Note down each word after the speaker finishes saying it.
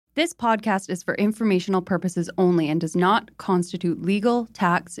This podcast is for informational purposes only and does not constitute legal,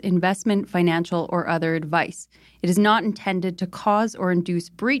 tax, investment, financial, or other advice. It is not intended to cause or induce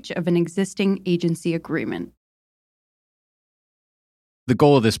breach of an existing agency agreement. The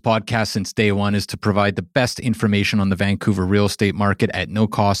goal of this podcast since day one is to provide the best information on the Vancouver real estate market at no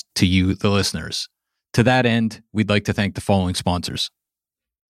cost to you, the listeners. To that end, we'd like to thank the following sponsors.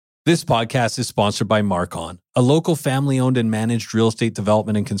 This podcast is sponsored by Marcon, a local family-owned and managed real estate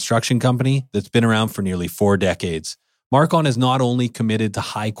development and construction company that's been around for nearly 4 decades. Marcon is not only committed to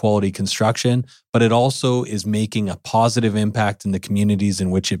high-quality construction, but it also is making a positive impact in the communities in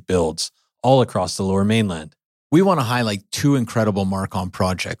which it builds, all across the Lower Mainland. We want to highlight 2 incredible Marcon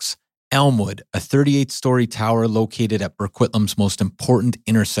projects. Elmwood, a 38-story tower located at Burquitlam's most important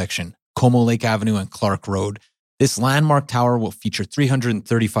intersection, Como Lake Avenue and Clark Road. This landmark tower will feature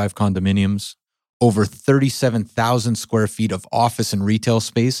 335 condominiums, over 37,000 square feet of office and retail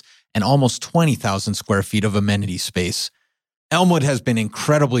space, and almost 20,000 square feet of amenity space. Elmwood has been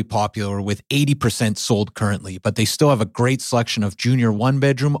incredibly popular with 80% sold currently, but they still have a great selection of junior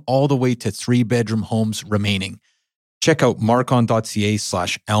 1-bedroom all the way to 3-bedroom homes remaining. Check out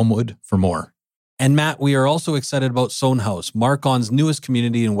marcon.ca/Elmwood for more. And Matt, we are also excited about Sohn House, Marcon's newest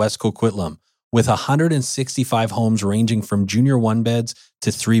community in West Coquitlam. With 165 homes ranging from junior 1-beds to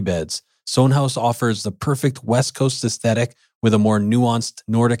 3-beds, Sohn House offers the perfect West Coast aesthetic with a more nuanced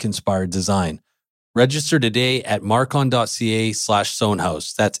Nordic-inspired design. Register today at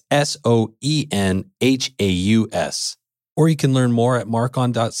marcon.ca/Sohnhaus. That's SOENHAUS. Or you can learn more at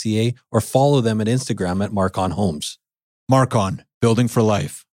marcon.ca or follow them at Instagram at Marcon Homes. Marcon, building for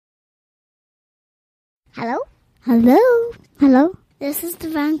life. Hello? Hello? Hello? This is the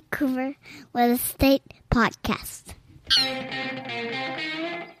Vancouver Real Estate Podcast.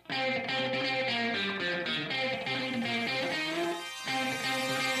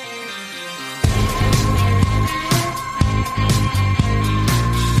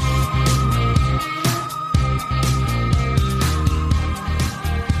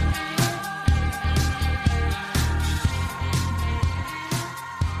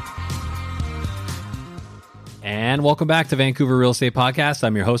 And welcome back to Vancouver Real Estate Podcast.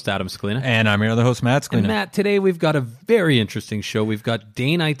 I'm your host, Adam Scalina. And I'm your other host, Matt Scalina. And Matt, today we've got a very interesting show. We've got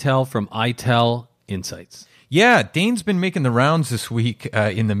Dane Eitel from Eitel Insights. Yeah, Dane's been making the rounds this week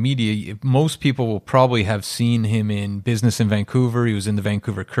in the media. Most people will probably have seen him in business in Vancouver. He was in the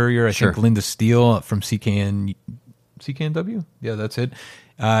Vancouver Courier. I think Linda Steele from CKNW? Yeah, that's it.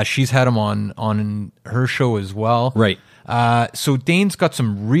 She's had him on her show as well. Right. So Dane's got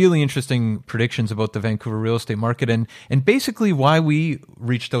some really interesting predictions about the Vancouver real estate market, and basically why we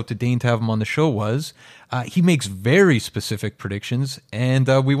reached out to Dane to have him on the show was he makes very specific predictions, and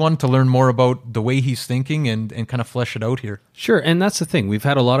we wanted to learn more about the way he's thinking and kind of flesh it out here. Sure, and that's the thing. We've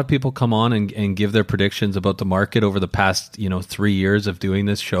had a lot of people come on and give their predictions about the market over the past 3 years of doing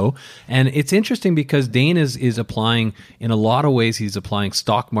this show, and it's interesting because Dane is applying, in a lot of ways, he's applying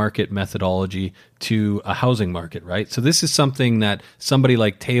stock market methodology to a housing market, right? So this is something that somebody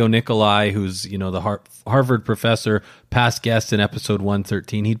like Teo Nicolai, who's the Harvard professor, past guest in episode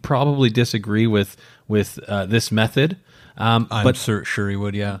 113, he'd probably disagree with this method. I'm sure he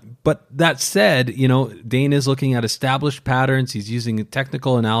would, yeah. But that said, Dane is looking at established patterns. He's using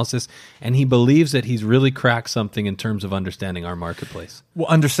technical analysis, and he believes that he's really cracked something in terms of understanding our marketplace. Well,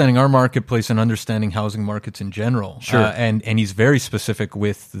 understanding our marketplace and understanding housing markets in general. Sure. And he's very specific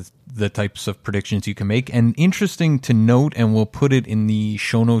with the types of predictions you can make. And interesting to note, and we'll put it in the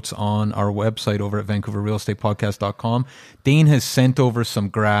show notes on our website over at VancouverRealEstatePodcast.com, Dane has sent over some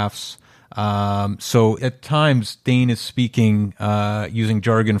graphs. So at times Dane is speaking using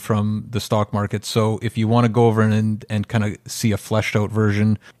jargon from the stock market. So if you want to go over and kind of see a fleshed out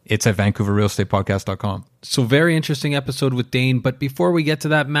version, it's at VancouverRealEstatePodcast.com. So very interesting episode with Dane. But before we get to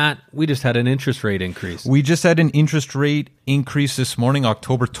that, Matt, we just had an interest rate increase. We just had an interest rate increase this morning,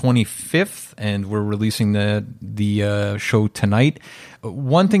 October 25th, and we're releasing the show tonight.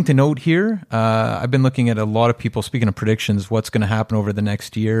 One thing to note here, I've been looking at a lot of people, speaking of predictions, what's going to happen over the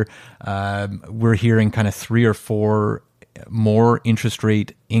next year. We're hearing kind of 3 or 4 more interest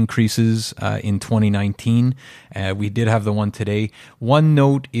rate increases in 2019. We did have the one today. One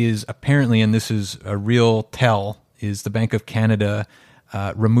note is apparently, and this is a real tell, is the Bank of Canada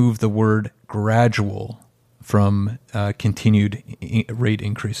removed the word gradual from continued rate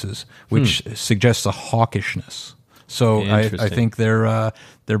increases, which suggests a hawkishness. So I think they're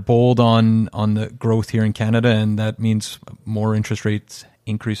bold on the growth here in Canada, and that means more interest rates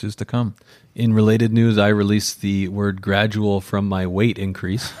increases to come. In related news, I released the word gradual from my weight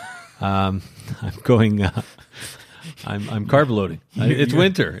increase. I'm going I'm carb loading. It's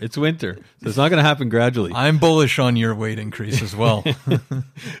winter. It's winter. So it's not going to happen gradually. I'm bullish on your weight increase as well.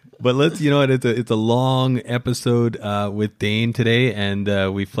 But let's, it's a long episode with Dane today,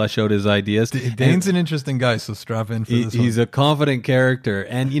 and we flesh out his ideas. Dane's an interesting guy, so strap in for this one. He's a confident character.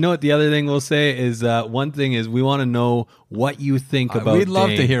 And you know what the other thing we'll say is, one thing is we want to know what you think about We'd love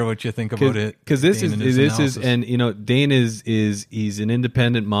Dane. to hear what you think about it. Because this is, and Dane he's an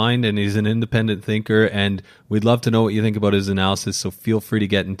independent mind and he's an independent thinker, and we'd love to know what you think about his analysis. So feel free to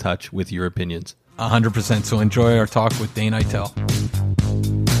get in touch with your opinions. 100%. So enjoy our talk with Dane Eitel.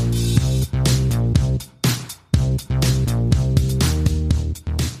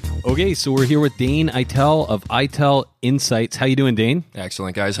 Okay, so we're here with Dane Eitel of Eitel Insights. How you doing, Dane?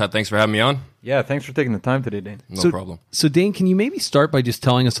 Excellent, guys. Thanks for having me on. Yeah, thanks for taking the time today, Dane. No problem. So, Dane, can you maybe start by just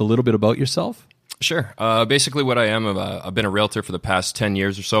telling us a little bit about yourself? Sure. Basically, what I am, I've been a realtor for the past 10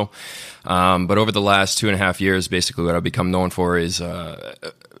 years or so. But over the last 2.5 years, basically what I've become known for is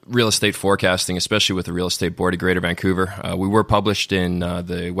real estate forecasting, especially with the Real Estate Board of Greater Vancouver. We were published in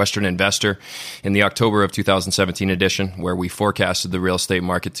the Western Investor in the October of 2017 edition, where we forecasted the real estate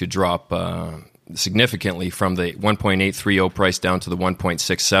market to drop significantly from the 1.830 price down to the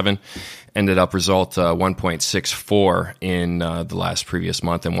 1.67. Ended up result 1.64 in the last previous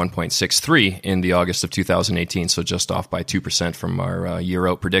month and 1.63 in the August of 2018, so just off by 2% from our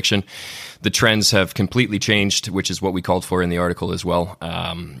year-out prediction. The trends have completely changed, which is what we called for in the article as well.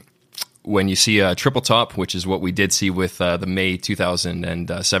 When you see a triple top, which is what we did see with the May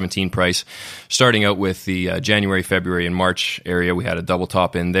 2017 price, starting out with the January, February, and March area, we had a double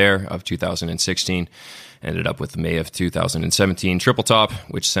top in there of 2016. Ended up with the May of 2017 triple top,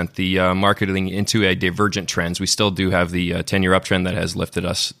 which sent the marketing into a divergent trend. We still do have the 10-year uptrend that has lifted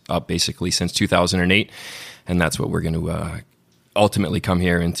us up basically since 2008, and that's what we're going to ultimately come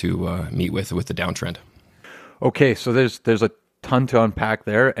here and to meet with the downtrend. Okay, so there's a ton to unpack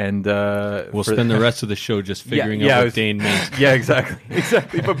there, and we'll spend the rest of the show just figuring out what Dane means. Yeah, exactly.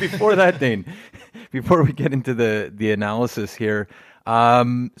 But before that, Dane, before we get into the analysis here,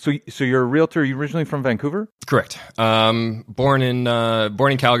 so you're a realtor. You're originally from Vancouver? Correct. Born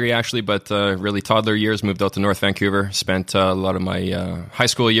in Calgary, actually, but really toddler years moved out to North Vancouver. Spent a lot of my high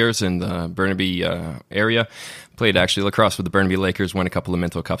school years in the Burnaby area. Played actually lacrosse with the Burnaby Lakers. Won a couple of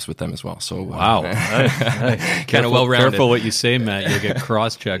Minto Cups with them as well. So wow, nice. Kind of well-rounded. Careful what you say, Matt. You'll get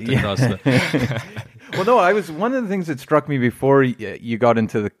cross-checked across the. Well, no, one of the things that struck me before you got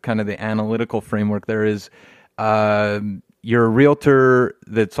into the kind of the analytical framework there is. You're a realtor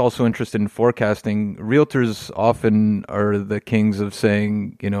that's also interested in forecasting. Realtors often are the kings of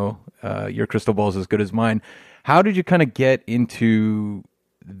saying, your crystal ball is as good as mine. How did you kind of get into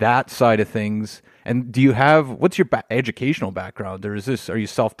that side of things? And what's your educational background? Are you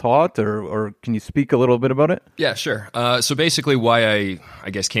self-taught or can you speak a little bit about it? Yeah, sure. So basically why I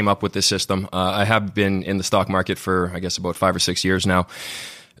guess came up with this system, I have been in the stock market for, I guess, about 5 or 6 years now.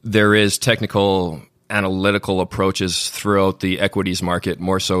 There is technical analytical approaches throughout the equities market,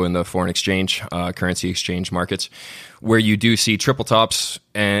 more so in the foreign exchange, currency exchange markets, where you do see triple tops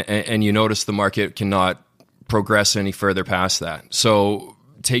and you notice the market cannot progress any further past that. So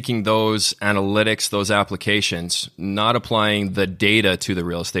taking those analytics, those applications, not applying the data to the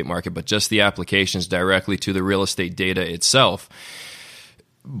real estate market, but just the applications directly to the real estate data itself.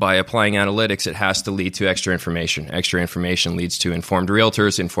 By applying analytics, it has to lead to extra information. Extra information leads to informed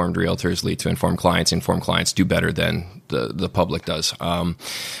realtors. Informed realtors lead to informed clients. Informed clients do better than the public does.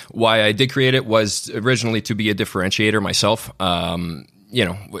 Why I did create it was originally to be a differentiator myself.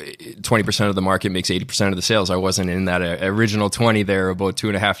 20% of the market makes 80% of the sales. I wasn't in that original 20 there about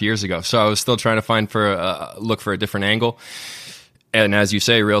 2.5 years ago. So I was still trying to look for a different angle. And as you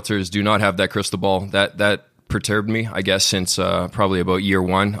say, realtors do not have that crystal ball. That perturbed me, I guess, since probably about year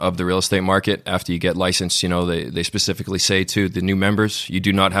one of the real estate market. After you get licensed, they specifically say to the new members, you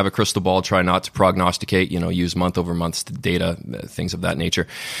do not have a crystal ball. Try not to prognosticate, use month over month data, things of that nature,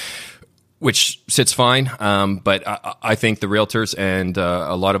 which sits fine. But I think the realtors and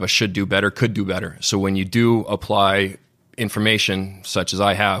a lot of us could do better. So when you do apply information such as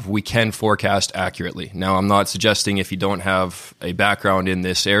I have, we can forecast accurately. Now, I'm not suggesting if you don't have a background in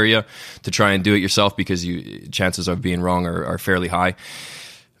this area to try and do it yourself, because chances of being wrong are fairly high.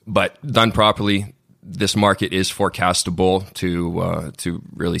 But done properly, this market is forecastable to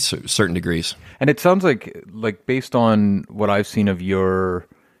really certain degrees. And it sounds like based on what I've seen of your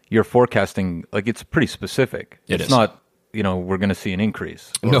forecasting, like it's pretty specific. It's not, we're going to see an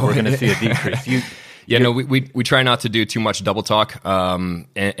increase or we're going to see a decrease. Yeah, no, we try not to do too much double talk.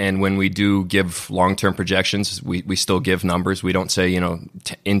 And when we do give long-term projections, we still give numbers. We don't say,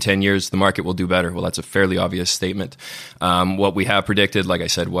 in 10 years, the market will do better. Well, that's a fairly obvious statement. What we have predicted, like I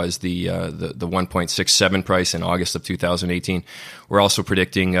said, was the 1.67 price in August of 2018. We're also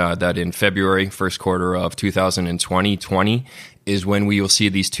predicting that in February, first quarter of 2020, is when we will see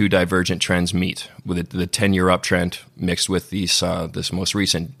these two divergent trends meet, with the 10-year uptrend mixed with this most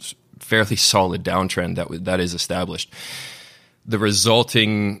recent fairly solid downtrend that is established. The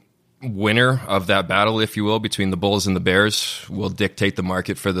resulting winner of that battle, if you will, between the bulls and the bears will dictate the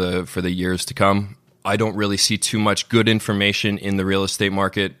market for the years to come. I don't really see too much good information in the real estate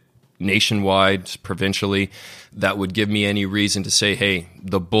market nationwide, provincially, that would give me any reason to say, hey,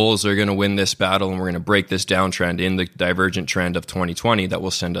 the bulls are going to win this battle and we're going to break this downtrend in the divergent trend of 2020 that will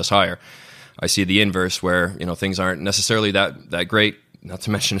send us higher. I see the inverse where, things aren't necessarily that great, not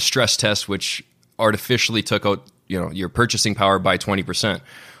to mention a stress test, which artificially took out, your purchasing power by 20%.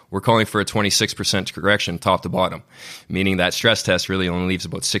 We're calling for a 26% correction top to bottom, meaning that stress test really only leaves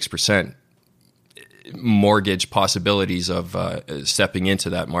about 6% mortgage possibilities of stepping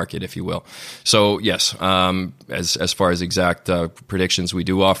into that market, if you will. So yes, as far as exact predictions, we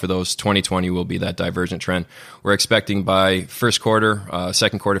do offer those. 2020 will be that divergent trend. We're expecting by first quarter,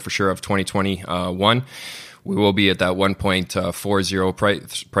 second quarter for sure of 2021, we will be at that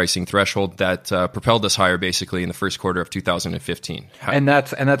 1.40 pricing threshold that propelled us higher basically in the first quarter of 2015. And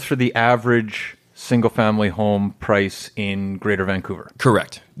that's for the average single-family home price in Greater Vancouver.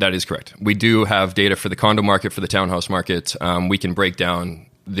 Correct. That is correct. We do have data for the condo market, for the townhouse market. We can break down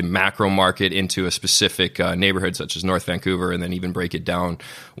the macro market into a specific neighborhood such as North Vancouver, and then even break it down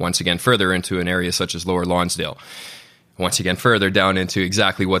once again further into an area such as Lower Lonsdale. Once again further down into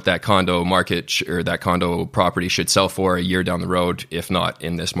exactly what that condo market or that condo property should sell for a year down the road, if not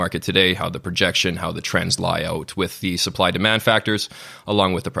in this market today, how the projection, how the trends lie out with the supply-demand factors,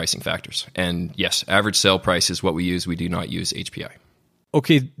 along with the pricing factors. And yes, average sale price is what we use. We do not use HPI.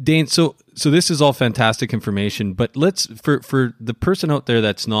 Okay, Dane, so this is all fantastic information, but let's, for the person out there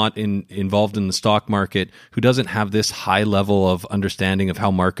that's not involved in the stock market, who doesn't have this high level of understanding of how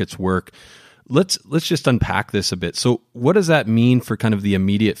markets work, let's just unpack this a bit. So what does that mean for kind of the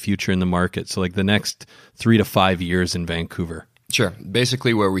immediate future in the market? So like the next 3 to 5 years in Vancouver? Sure.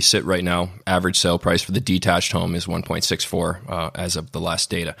 Basically where we sit right now, average sale price for the detached home is 1.64 as of the last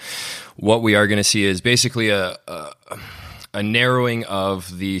data. What we are going to see is basically a narrowing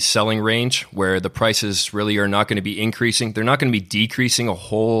of the selling range where the prices really are not going to be increasing. They're not going to be decreasing a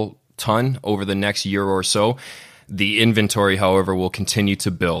whole ton over the next year or so. The inventory, however, will continue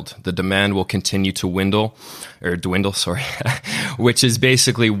to build. The demand will continue to dwindle, which is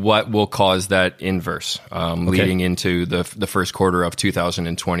basically what will cause that inverse leading into the first quarter of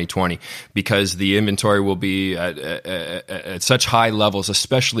 2020, because the inventory will be at such high levels,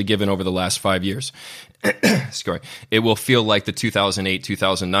 especially given over the last 5 years. It will feel like the 2008,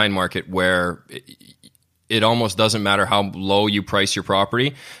 2009 market where it almost doesn't matter how low you price your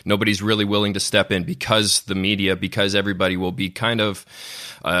property. Nobody's really willing to step in because the media, because everybody will be kind of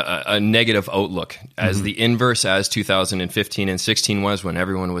a negative outlook. As the inverse as 2015 and 16 was, when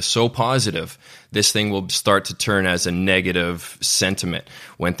everyone was so positive, this thing will start to turn as a negative sentiment.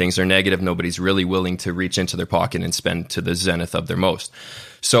 When things are negative, nobody's really willing to reach into their pocket and spend to the zenith of their most.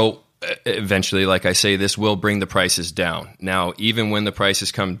 So eventually, like I say, this will bring the prices down. Now, even when the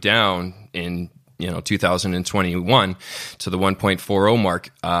prices come down in 2021 to the 1.40 mark,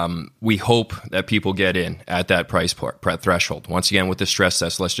 we hope that people get in at that price threshold. Once again, with the stress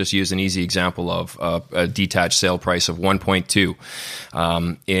test, let's just use an easy example of a detached sale price of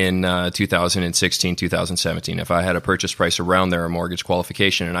 1.2 in 2016, 2017. If I had a purchase price around there, a mortgage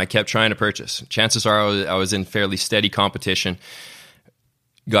qualification, and I kept trying to purchase, chances are I was in fairly steady competition,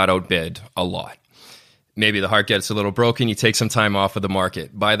 got outbid a lot. Maybe the heart gets a little broken, you take some time off of the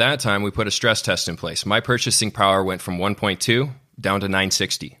market. By that time, we put a stress test in place. My purchasing power went from 1.2 down to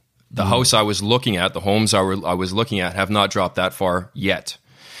 960. The house I was looking at, the homes I was looking at have not dropped that far yet.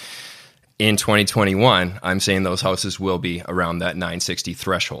 In 2021, I'm saying those houses will be around that 960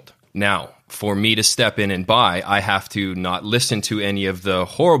 threshold. Now, for me to step in and buy, I have to not listen to any of the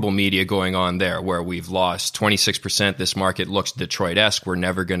horrible media going on there where we've lost 26%. This market looks Detroit-esque. We're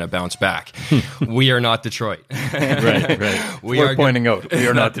never going to bounce back. We are not Detroit. Right. We're pointing out we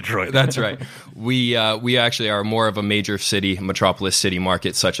are not Detroit. That's right. We actually are more of a major city, metropolis city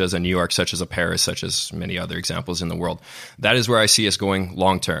market, such as a New York, such as a Paris, such as many other examples in the world. That is where I see us going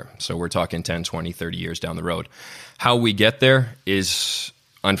long term. So we're talking 10, 20, 30 years down the road. How we get there is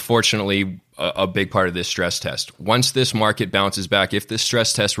unfortunately a big part of this stress test. Once this market bounces back, if this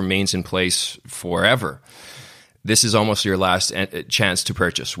stress test remains in place forever, this is almost your last chance to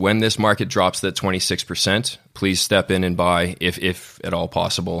purchase. When this market drops that 26%, please step in and buy if at all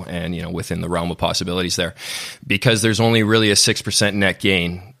possible, and within the realm of possibilities there, because there's only really a 6% net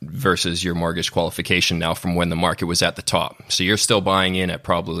gain versus your mortgage qualification now from when the market was at the top. So you're still buying in at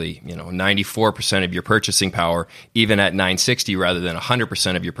probably 94% of your purchasing power, even at 960, rather than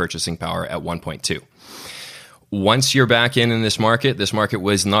 100% of your purchasing power at 1.2. Once you're back in this market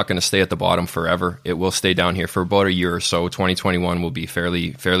was not going to stay at the bottom forever. It will stay down here for about a year or so. 2021 will be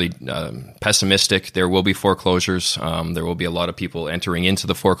fairly pessimistic. There will be foreclosures. There will be a lot of people entering into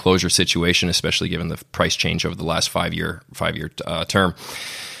the foreclosure situation, especially given the price change over the last 5 year term.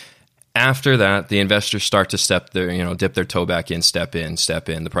 After that, the investors start to dip their toe back in, step in.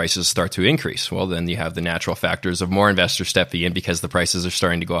 The prices start to increase. Well, then you have the natural factors of more investors stepping in because the prices are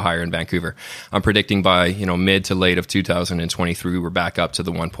starting to go higher in Vancouver. I'm predicting by mid to late of 2023, we're back up to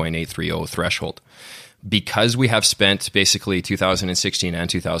the 1.830 threshold. Because we have spent basically 2016 and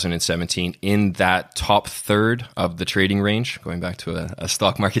 2017 in that top third of the trading range, going back to a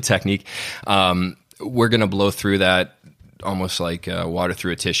stock market technique, we're going to blow through that almost like water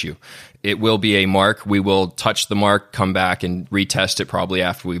through a tissue. It will be a mark. We will touch the mark, come back and retest it probably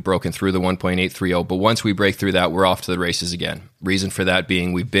after we've broken through the 1.830. But once we break through that, we're off to the races again. Reason for that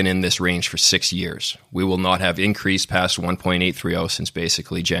being we've been in this range for 6 years. We will not have increased past 1.830 since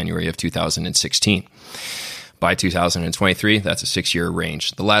basically January of 2016. By 2023, that's a 6-year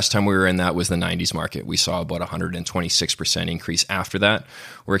range. The last time we were in that was the 90s market. We saw about 126% increase after that.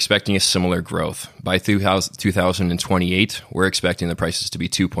 We're expecting a similar growth. By 2028, we're expecting the prices to be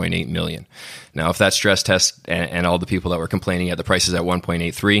 2.8 million. Now, if that stress test and all the people that were complaining at the prices at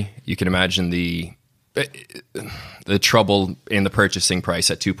 1.83, you can imagine the trouble in the purchasing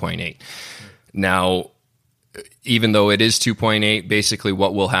price at 2.8. Now, even though it is 2.8, basically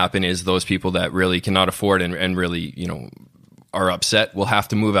what will happen is those people that really cannot afford and really, are upset will have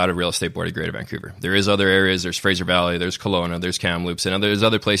to move out of Real Estate Board of Greater Vancouver. There is other areas. There's Fraser Valley, there's Kelowna, there's Kamloops, and there's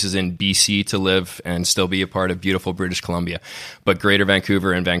other places in BC to live and still be a part of beautiful British Columbia. But Greater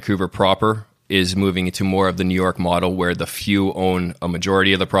Vancouver and Vancouver proper is moving into more of the New York model where the few own a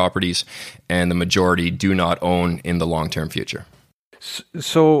majority of the properties and the majority do not own in the long-term future.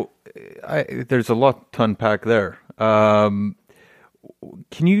 So there's a lot to unpack there. Can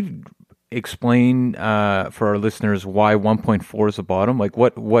you explain for our listeners why 1.4 is the bottom? Like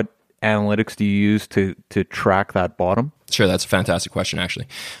what analytics do you use to track that bottom? Sure, that's a fantastic question, actually.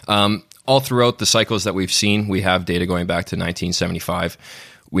 All throughout the cycles that we've seen, we have data going back to 1975.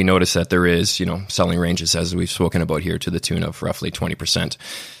 We notice that there is, selling ranges, as we've spoken about here, to the tune of roughly 20%.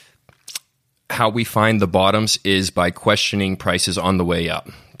 How we find the bottoms is by questioning prices on the way up.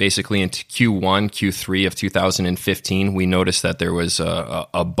 Basically, into Q1, Q3 of 2015, we noticed that there was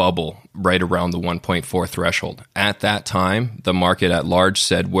a bubble right around the 1.4 threshold. At that time, the market at large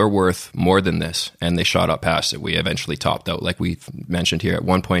said, we're worth more than this, and they shot up past it. We eventually topped out, like we've mentioned here, at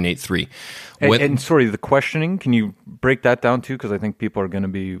 1.83. And sorry, the questioning, can you break that down too? Because I think people are going to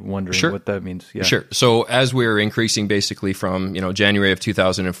be wondering what that means. Yeah. Sure. So as we were increasing basically from January of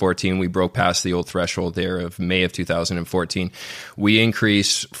 2014, we broke past the old threshold there of May of 2014. We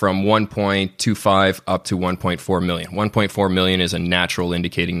increased from 1.25 up to 1.4 million. 1.4 million is a natural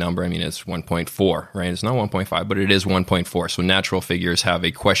indicating number. I mean, it's 1.4, right? It's not 1.5, but it is 1.4. So natural figures have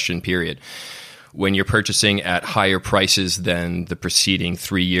a question period. When you're purchasing at higher prices than the preceding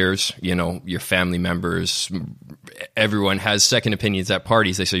 3 years, your family members, everyone has second opinions at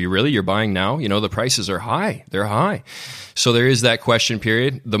parties. They say, you're buying now? The prices are high. They're high. So there is that question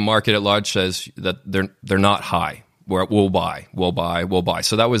period. The market at large says that they're not high. We'll buy.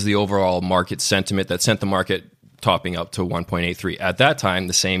 So that was the overall market sentiment that sent the market topping up to 1.83. At that time,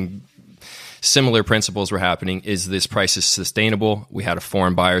 the same similar principles were happening. Is this price is sustainable? We had a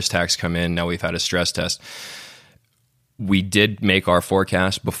foreign buyer's tax come in. Now we've had a stress test. We did make our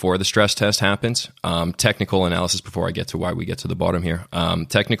forecast before the stress test happens. Technical analysis, before I get to why we get to the bottom here,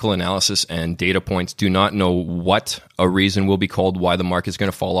 technical analysis and data points do not know what a reason will be called why the market's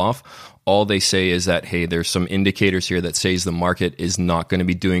going to fall off. All they say is that, hey, there's some indicators here that says the market is not going to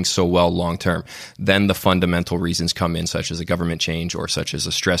be doing so well long term. Then the fundamental reasons come in, such as a government change or such as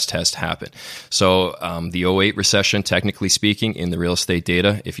a stress test happen. So the 2008 recession, technically speaking, in the real estate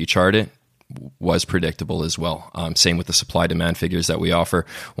data, if you chart it, was predictable as well. Same with the supply-demand figures that we offer.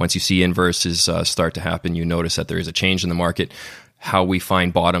 Once you see inverses start to happen, you notice that there is a change in the market. How we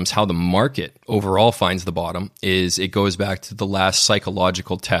find bottoms, how the market overall finds the bottom, is it goes back to the last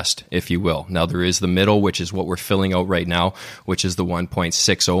psychological test, if you will. Now, there is the middle, which is what we're filling out right now, which is the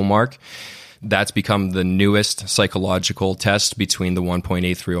 1.60 mark. That's become the newest psychological test between the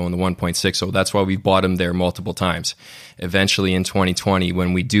 1.830 and the 1.60. That's why we've bottomed there multiple times. Eventually in 2020,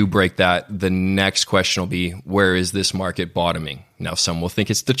 when we do break that, the next question will be, where is this market bottoming? Now, some will think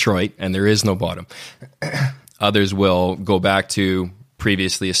it's Detroit and there is no bottom. Others will go back to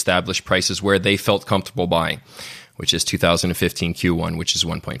previously established prices where they felt comfortable buying, which is 2015 Q1, which is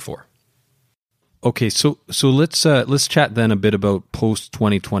 1.4. Okay, so let's chat then a bit about post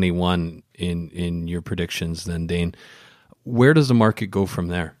 2021 in your predictions then, Dane. Where does the market go from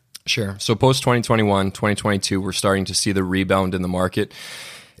there? Sure. So post 2021, 2022, we're starting to see the rebound in the market.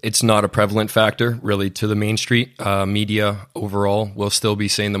 It's not a prevalent factor really to the Main Street media overall. We'll still be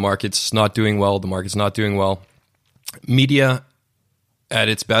saying the market's not doing well. The market's not doing well. Media at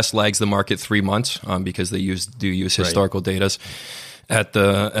its best lags the market 3 months because they do use historical data. At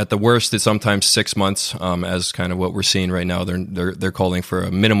the worst, it's sometimes 6 months, as kind of what we're seeing right now. They're calling for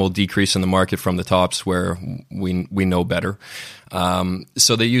a minimal decrease in the market from the tops where we know better.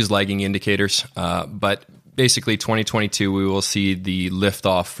 So they use lagging indicators, but basically 2022 we will see the lift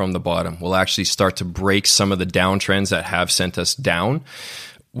off from the bottom. We'll actually start to break some of the downtrends that have sent us down,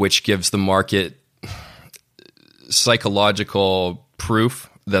 which gives the market psychological proof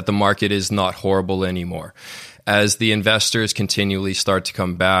that the market is not horrible anymore. As the investors continually start to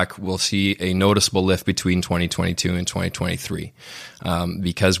come back, we'll see a noticeable lift between 2022 and 2023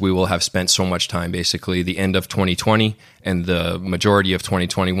 because we will have spent so much time, basically the end of 2020 and the majority of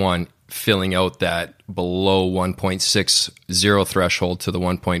 2021, filling out that below 1.60 threshold to the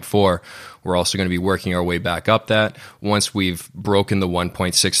 1.4. We're also going to be working our way back up that. Once we've broken the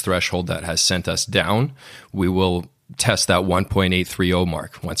 1.6 threshold that has sent us down, we will test that 1.830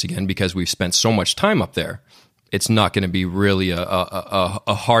 mark once again because we've spent so much time up there. It's not going to be really a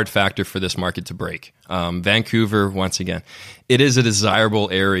hard factor for this market to break. Vancouver, once again, it is a desirable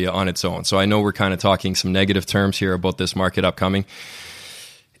area on its own. So I know we're kind of talking some negative terms here about this market upcoming.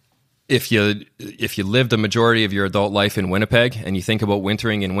 If you lived a majority of your adult life in Winnipeg and you think about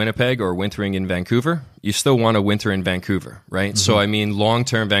wintering in Winnipeg or wintering in Vancouver, you still want to winter in Vancouver, right? Mm-hmm. So, I mean,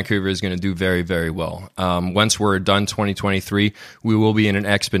 long-term, Vancouver is going to do very, very well. Once we're done 2023, we will be in an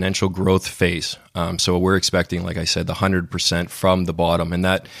exponential growth phase. So we're expecting, like I said, the 100% from the bottom. And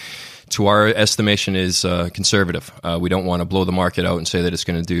that, to our estimation, is conservative. We don't want to blow the market out and say that it's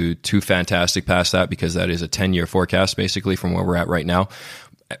going to do too fantastic past that because that is a 10-year forecast, basically, from where we're at right now.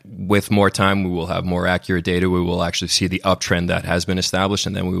 With more time, we will have more accurate data. We will actually see the uptrend that has been established,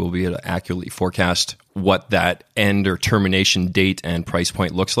 and then we will be able to accurately forecast what that end or termination date and price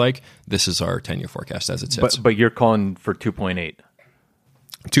point looks like. This is our 10-year forecast as it sits. But you're calling for 2.8.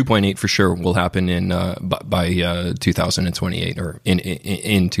 2.8 for sure will happen in by 2028 or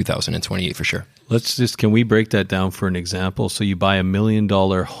in 2028 for sure. Can we break that down for an example? So you buy $1 million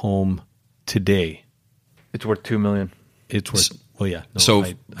home today. It's worth $2 million. It's worth. Well, yeah. No, so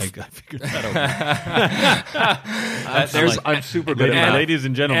I figured that out. I'm super good at that. Ladies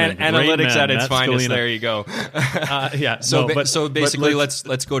and gentlemen, analytics at its finest. There you go. Yeah. So basically,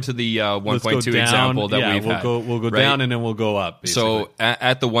 let's go to the 1.2 example that we've had. We'll go down and then we'll go up. Basically. So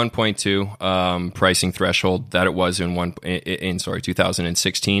at the 1.2 pricing threshold that it was in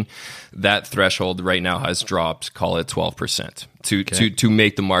 2016, that threshold right now has dropped. Call it 12% to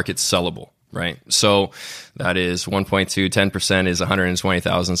make the market sellable. Right. So that is 1.2, 10% is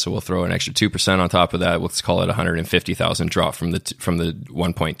 120,000. So we'll throw an extra 2% on top of that. Let's call it 150,000 drop from the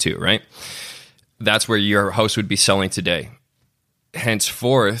 1.2, right? That's where your house would be selling today.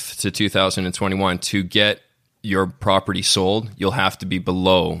 Henceforth to 2021, to get your property sold, you'll have to be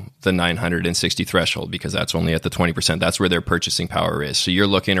below the 960 threshold because that's only at the 20%. That's where their purchasing power is. So you're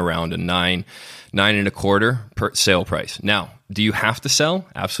looking around a 9.25 per sale price. Now, do you have to sell?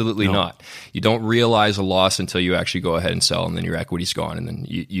 Absolutely not. You don't realize a loss until you actually go ahead and sell, and then your equity's gone, and then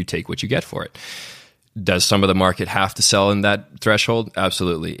you take what you get for it. Does some of the market have to sell in that threshold?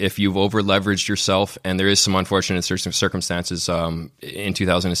 Absolutely. If you've over-leveraged yourself, and there is some unfortunate circumstances in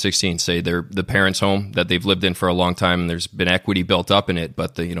 2016, say they're the parents' home that they've lived in for a long time, and there's been equity built up in it,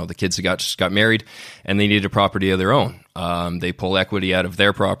 but the kids just got married, and they need a property of their own. They pull equity out of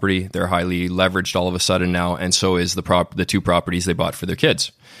their property. They're highly leveraged all of a sudden now, and so is the two properties they bought for their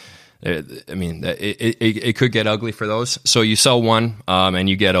kids. I mean, it could get ugly for those. So you sell one and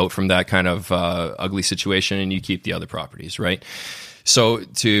you get out from that kind of ugly situation and you keep the other properties, right? So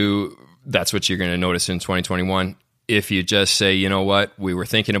that's what you're going to notice in 2021. If you just say, you know what, we were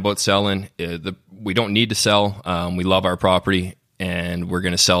thinking about selling, we don't need to sell, we love our property, and we're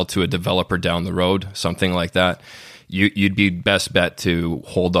going to sell to a developer down the road, something like that. you'd be best bet to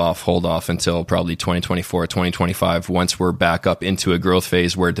hold off until probably 2024, 2025, once we're back up into a growth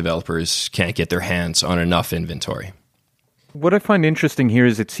phase where developers can't get their hands on enough inventory. What I find interesting here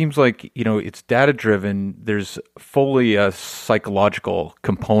is it seems like, it's data driven. There's fully a psychological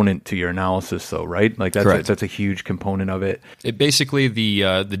component to your analysis though, right? Like that's a huge component of it. It basically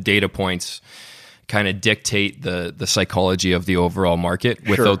the data points kind of dictate the psychology of the overall market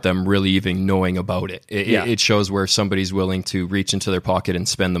without them really even knowing about it. It shows where somebody's willing to reach into their pocket and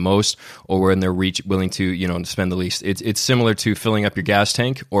spend the most, or when they're willing to spend the least. It's similar to filling up your gas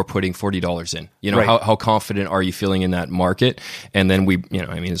tank or putting $40 in. How confident are you feeling in that market? And then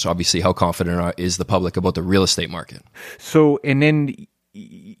it's obviously how confident is the public about the real estate market. So, and then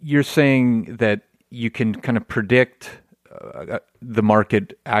you're saying that you can kind of predict the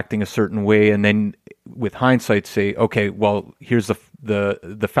market acting a certain way, and then with hindsight say, okay, well, here's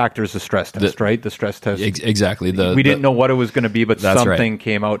the factors, the stress test, right? The stress test. Exactly. We didn't know what it was going to be, but something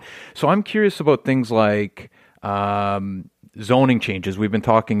came out. So I'm curious about things like zoning changes. We've been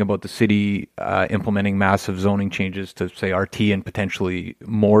talking about the city implementing massive zoning changes to, say, RT and potentially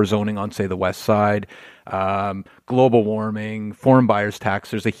more zoning on, say, the west side. Global warming, foreign buyers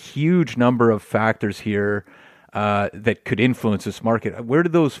tax. There's a huge number of factors here that could influence this market. Where do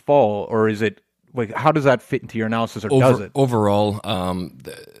those fall, or is it like, how does that fit into your analysis, or does it? Overall,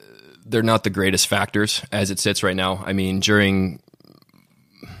 they're not the greatest factors as it sits right now. I mean, during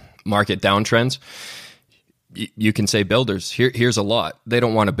market downtrends, you can say builders, here's a lot. They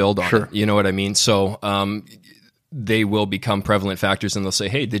don't want to build on it. You know what I mean? So they will become prevalent factors, and they'll say,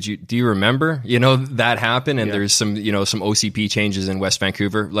 hey, do you remember, that happened? And there's some, some OCP changes in West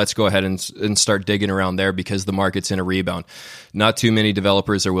Vancouver. Let's go ahead and start digging around there because the market's in a rebound. Not too many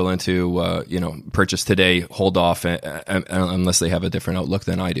developers are willing to, purchase today, hold off unless they have a different outlook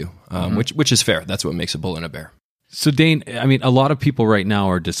than I do, which is fair. That's what makes a bull and a bear. So Dane, I mean, a lot of people right now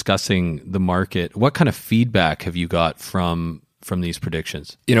are discussing the market. What kind of feedback have you got from these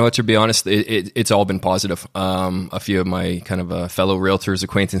predictions? To be honest, it's all been positive. A few of my kind of fellow realtors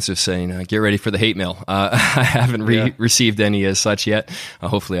acquaintances saying, get ready for the hate mail. I haven't received any as such yet.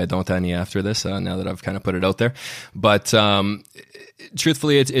 Hopefully I don't any after this, now that I've kind of put it out there. But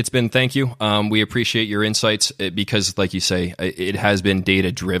truthfully, it's been thank you. We appreciate your insights because, like you say, it has been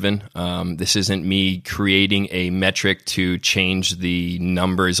data driven. This isn't me creating a metric to change the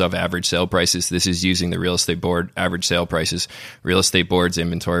numbers of average sale prices. This is using the real estate board average sale prices, real estate board's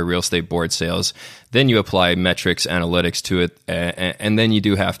inventory, real estate board sales. Then you apply metrics, analytics to it, and then you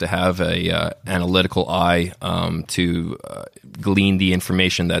do have to have a analytical eye to glean the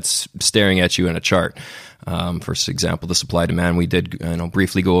information that's staring at you in a chart. For example, the supply demand we did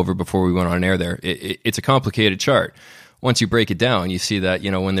briefly go over before we went on air there. It's a complicated chart. Once you break it down, you see that,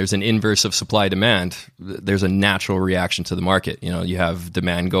 when there's an inverse of supply demand, there's a natural reaction to the market. You have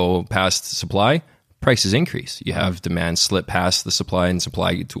demand go past supply, prices increase. You have demand slip past the supply and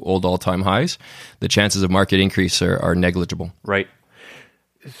supply to old all-time highs. The chances of market increase are negligible. Right.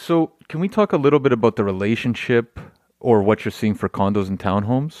 So can we talk a little bit about the relationship or what you're seeing for condos and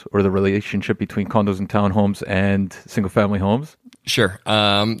townhomes, or the relationship between condos and townhomes and single-family homes? Sure.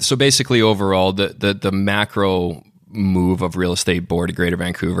 So basically, overall, the macro move of real estate board to Greater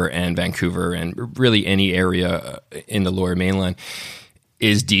Vancouver and really any area in the Lower Mainland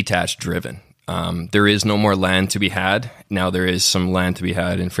is detached driven. There is no more land to be had. Now there is some land to be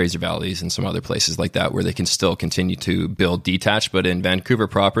had in Fraser Valleys and some other places like that where they can still continue to build detached, but in Vancouver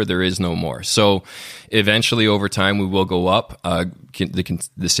proper, there is no more. So eventually over time, we will go up.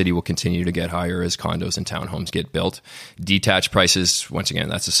 The city will continue to get higher as condos and townhomes get built. Detached prices, once again,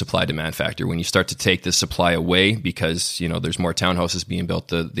 that's a supply demand factor. When you start to take the supply away because, there's more townhouses being built,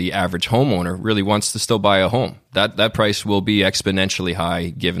 the average homeowner really wants to still buy a home. That price will be exponentially high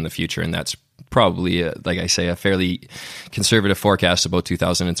given the future, and that's probably, like I say, a fairly conservative forecast about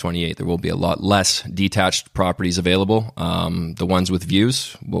 2028. There will be a lot less detached properties available. The ones with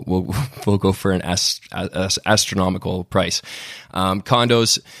views will go for an astronomical price.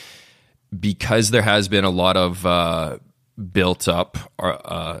 Condos, because there has been a lot of built up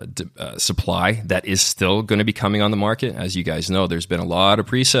supply that is still going to be coming on the market. As you guys know, there's been a lot of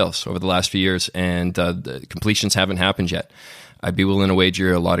pre-sales over the last few years, and the completions haven't happened yet. I'd be willing to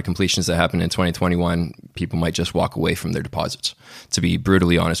wager a lot of completions that happen in 2021, people might just walk away from their deposits, to be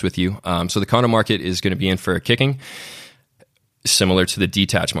brutally honest with you. So the condo market is going to be in for a kicking, similar to the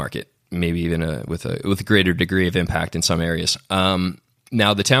detached market, maybe even with a greater degree of impact in some areas.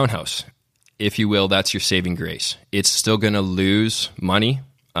 Now the townhouse, if you will, that's your saving grace. It's still going to lose money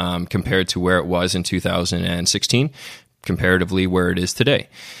compared to where it was in 2016, comparatively where it is today.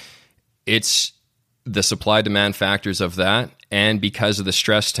 It's the supply demand factors of that, and because of the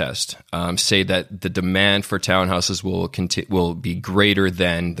stress test, say that the demand for townhouses will be greater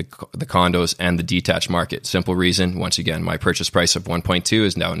than the condos and the detached market. Simple reason, once again, my purchase price of 1.2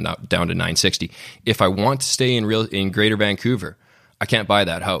 is now down to 960. If I want to stay in Greater Vancouver, I can't buy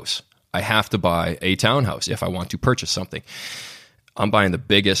that house. I have to buy a townhouse if I want to purchase something. I'm buying the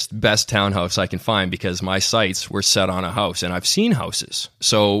biggest, best townhouse I can find because my sights were set on a house, and I've seen houses.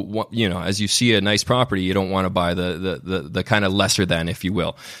 So, as you see a nice property, you don't want to buy the kind of lesser than, if you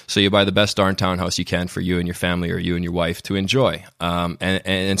will. So you buy the best darn townhouse you can for you and your family, or you and your wife to enjoy.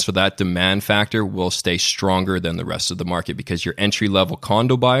 And so that demand factor will stay stronger than the rest of the market because your entry-level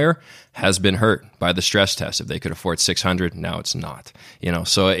condo buyer has been hurt by the stress test. If they could afford $600, now it's not.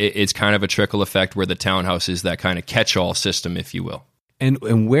 So it's kind of a trickle effect where the townhouse is that kind of catch-all system, if you will.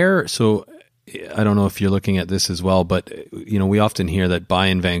 And where, so I don't know if you're looking at this as well, but we often hear that buy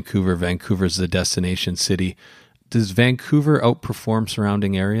in Vancouver. Vancouver's the destination city. Does Vancouver outperform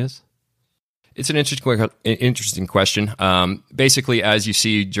surrounding areas? It's an interesting question. Basically, as you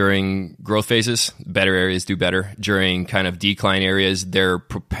see during growth phases, better areas do better. During kind of decline areas, their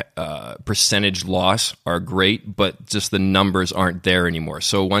percentage loss are great, but just the numbers aren't there anymore.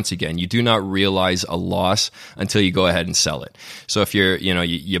 So once again, you do not realize a loss until you go ahead and sell it. So if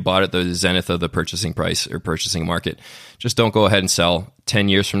you bought at the zenith of the purchasing price or purchasing market, just don't go ahead and sell. 10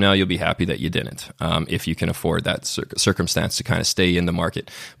 years from now, you'll be happy that you didn't, if you can afford that circumstance to kind of stay in the market.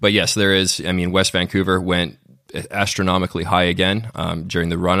 But yes, there is, West Vancouver went astronomically high again during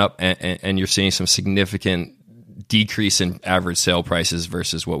the run-up, and you're seeing some significant decrease in average sale prices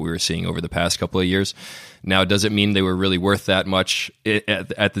versus what we were seeing over the past couple of years. Now, does it mean they were really worth that much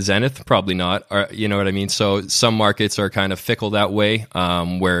at the zenith? Probably not. You know what I mean? So some markets are kind of fickle that way,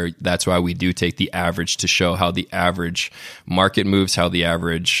 where that's why we do take the average to show how the average market moves, how the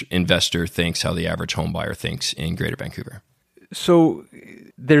average investor thinks, how the average home buyer thinks in Greater Vancouver. So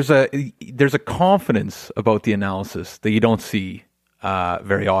there's a confidence about the analysis that you don't see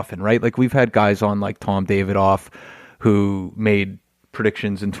very often, right? Like we've had guys on like Tom Davidoff who made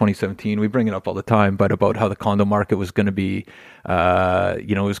predictions in 2017. We bring it up all the time, but about how the condo market was going to be, it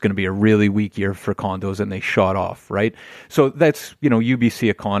was going to be a really weak year for condos, and they shot off, right? So that's, UBC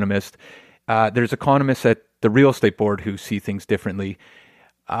economist. There's economists at the real estate board who see things differently.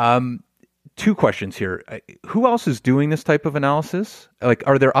 Two questions here. Who else is doing this type of analysis? Like,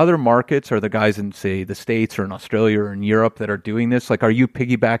 are there other markets? Are the guys in, say, the States or in Australia or in Europe that are doing this? Like, are you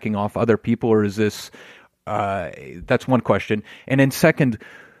piggybacking off other people, or is this, that's one question. And then second,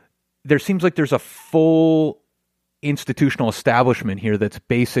 there seems like there's a full institutional establishment here that's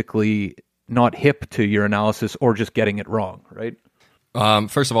basically not hip to your analysis or just getting it wrong, right?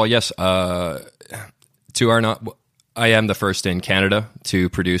 First of all, yes, I am the first in Canada to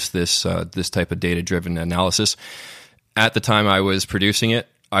produce this type of data-driven analysis. At the time I was producing it,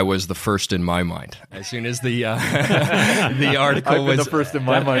 I was the first in my mind. As soon as the article I've been was the first in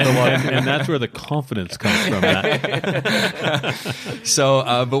my mind a lot, and that's where the confidence comes from. That.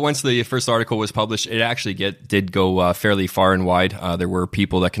 So, but once the first article was published, it actually did go fairly far and wide. There were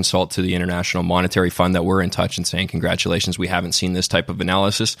people that consult to the International Monetary Fund that were in touch and saying, "Congratulations, we haven't seen this type of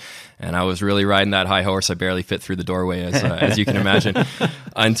analysis." And I was really riding that high horse. I barely fit through the doorway, as you can imagine,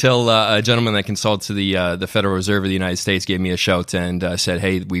 until a gentleman that consults to the Federal Reserve of the United States gave me a shout and said,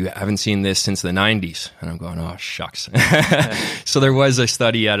 "Hey, we haven't seen this since the 90s. And I'm going, oh, shucks. So there was a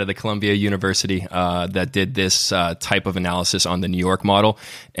study out of the Columbia University that did this type of analysis on the New York model,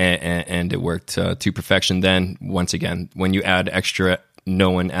 and it worked to perfection. Then, once again, when you add extra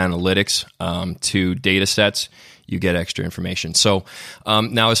known analytics to data sets, you get extra information. So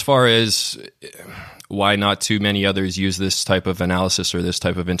now, as far as why not too many others use this type of analysis or this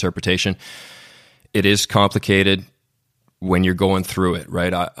type of interpretation, it is complicated when you're going through it,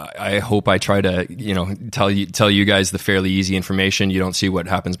 right? I hope I try to, tell you guys the fairly easy information. You don't see what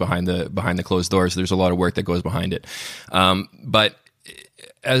happens behind the closed doors. There's a lot of work that goes behind it. But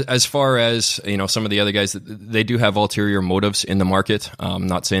as far as, some of the other guys, they do have ulterior motives in the market. I'm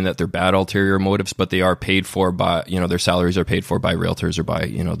not saying that they're bad ulterior motives, but they are paid for by, their salaries are paid for by realtors or by,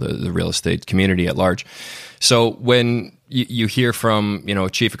 the real estate community at large. So when you hear from,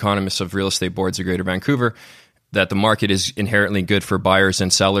 chief economists of real estate boards of Greater Vancouver, that the market is inherently good for buyers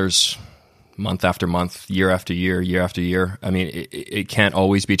and sellers month after month, year after year, year after year. I mean, it can't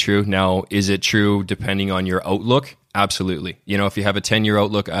always be true. Now, is it true depending on your outlook? Absolutely. If you have a 10-year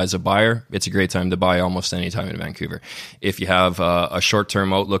outlook as a buyer, it's a great time to buy almost any time in Vancouver. If you have a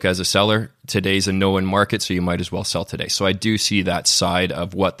short-term outlook as a seller, today's a no-win market, so you might as well sell today. So I do see that side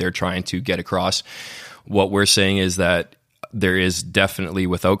of what they're trying to get across. What we're saying is that there is definitely,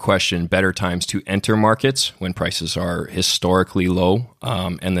 without question, better times to enter markets when prices are historically low.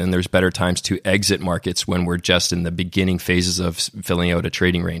 And then there's better times to exit markets when we're just in the beginning phases of filling out a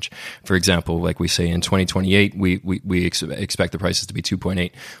trading range. For example, like we say in 2028, we expect the prices to be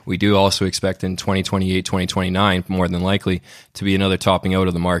 2.8. We do also expect in 2028, 2029, more than likely, to be another topping out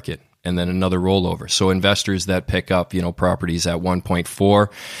of the market and then another rollover. So investors that pick up, properties at 1.4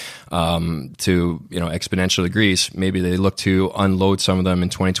 to, exponential degrees, maybe they look to unload some of them in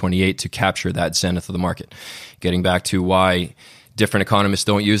 2028 to capture that zenith of the market. Getting back to why different economists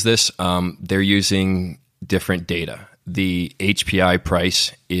don't use this, they're using different data. The HPI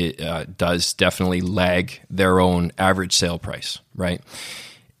price does definitely lag their own average sale price, right?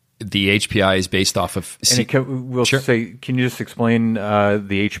 The HPI is based off of... Can you just explain the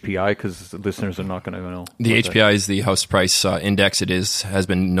HPI? Because listeners are not going to know. The HPI is the house price index. It has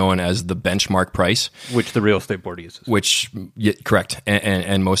been known as the benchmark price. Which the real estate board uses. Correct.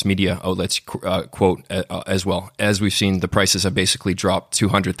 And most media outlets quote as well. As we've seen, the prices have basically dropped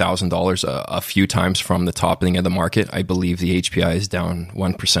 $200,000 a few times from the topping of the market. I believe the HPI is down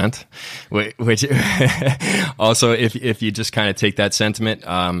 1%. Which also, if you just kind of take that sentiment...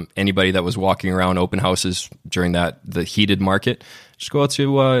 anybody that was walking around open houses during the heated market, just go out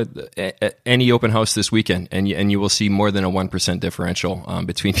to any open house this weekend, and you will see more than a 1% differential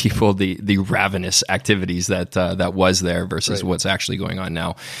between people, the ravenous activities that was there versus what's actually going on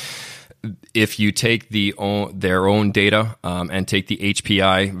now. If you take their own data and take the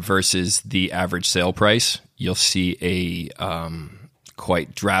HPI versus the average sale price, you'll see a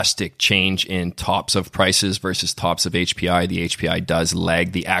quite drastic change in tops of prices versus tops of HPI. The HPI does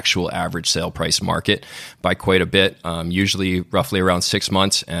lag the actual average sale price market by quite a bit, usually roughly around 6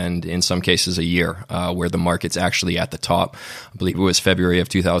 months, and in some cases a year, where the market's actually at the top. I believe it was February of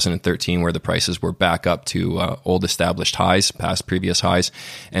 2013 where the prices were back up to old established highs, past previous highs,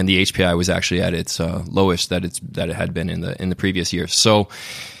 and the HPI was actually at its lowest that it had been in the previous years. So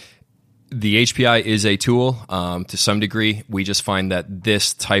the HPI is a tool to some degree. We just find that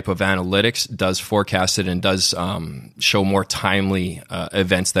this type of analytics does forecast it and does show more timely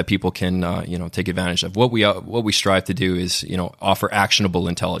events that people can take advantage of. What we strive to do is offer actionable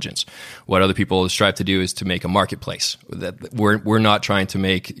intelligence. What other people strive to do is to make a marketplace. That we're not trying to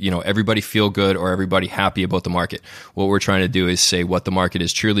make everybody feel good or everybody happy about the market. What we're trying to do is say what the market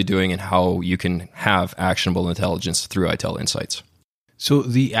is truly doing and how you can have actionable intelligence through ITEL Insights. So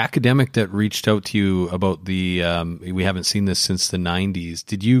the academic that reached out to you about we haven't seen this since the 90s,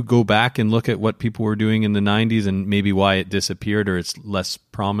 did you go back and look at what people were doing in the 90s and maybe why it disappeared or it's less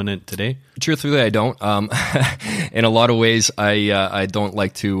prominent today? Truthfully, I don't. In a lot of ways, I don't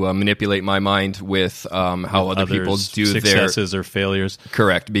like to manipulate my mind with how other people do successes or failures.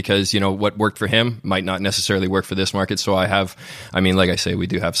 Correct, because what worked for him might not necessarily work for this market. So like I say, we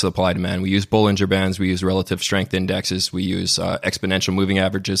do have supply demand. We use Bollinger Bands, we use relative strength indexes, we use exponential moving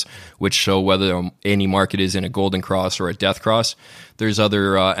averages, which show whether any market is in a golden cross or a death cross. There's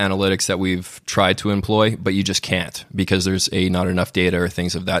other analytics that we've tried to employ, but you just can't because there's not enough data or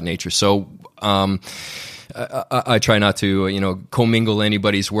things of that nature. So I try not to commingle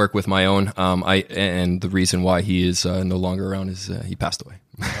anybody's work with my own. And the reason why he is no longer around is he passed away.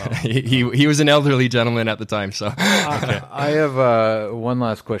 Oh. He was an elderly gentleman at the time. So I have one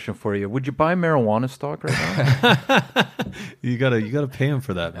last question for you. Would you buy marijuana stock right now? You gotta pay him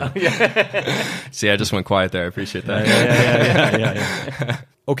for that, man. See, I just went quiet there. I appreciate that. Yeah.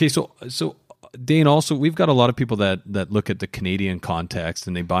 Okay, so Dane, also we've got a lot of people that look at the Canadian context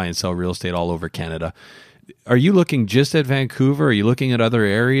and they buy and sell real estate all over Canada. Are you looking just at Vancouver? Are you looking at other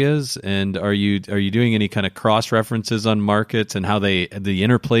areas? And are you doing any kind of cross references on markets and how the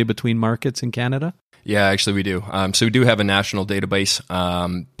interplay between markets in Canada? Yeah, actually we do. So we do have a national database.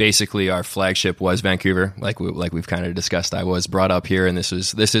 Basically, our flagship was Vancouver, like we've kind of discussed. I was brought up here, and this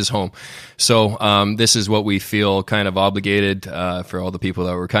is home. So this is what we feel kind of obligated for all the people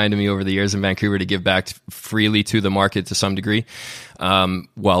that were kind to me over the years in Vancouver to give back freely to the market to some degree.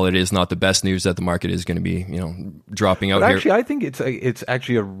 While it is not the best news that the market is going to be, dropping out but here. Actually, I think it's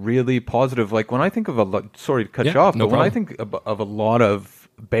actually a really positive. Like when I think of sorry to cut you off, but when I think of a lot of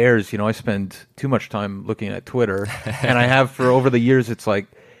bears, I spend too much time looking at Twitter, and I have for over the years. It's like,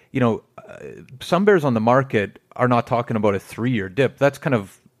 some bears on the market are not talking about a 3-year dip. That's kind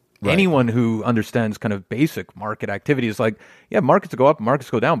of right. Anyone who understands kind of basic market activity is like, yeah, markets go up, markets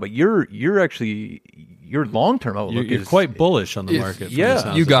go down, but you're actually your long-term outlook you're quite bullish on the market.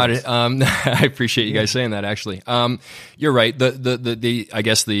 Yeah, you got it. I appreciate you guys saying that. Actually, you're right. The I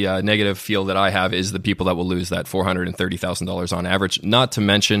guess the negative feel that I have is the people that will lose that $430,000 on average. Not to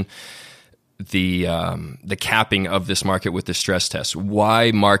mention the capping of this market with the stress test.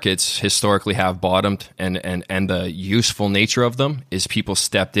 Why markets historically have bottomed and the useful nature of them is people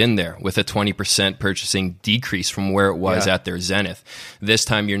stepped in there with a 20% purchasing decrease from where it was at their zenith. This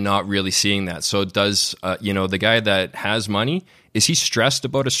time you're not really seeing that. So does the guy that has money, is he stressed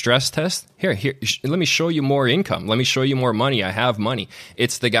about a stress test? Here, let me show you more income. Let me show you more money. I have money.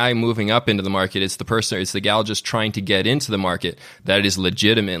 It's the guy moving up into the market. It's the gal just trying to get into the market that is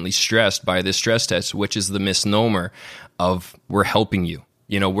legitimately stressed by this stress test, which is the misnomer of we're helping you.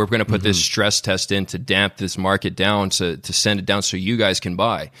 We're going to put this stress test in to damp this market down, to send it down so you guys can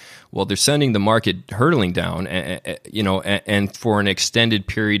buy. Well, they're sending the market hurtling down, and for an extended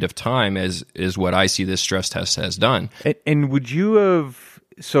period of time, is what I see this stress test has done. And would you have,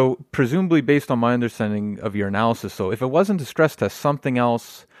 so presumably based on my understanding of your analysis, so if it wasn't a stress test, something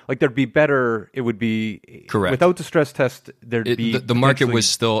else, like there'd be better, it would be correct. Without the stress test, there'd be the market was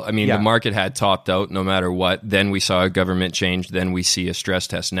still, the market had topped out no matter what. Then we saw a government change. Then we see a stress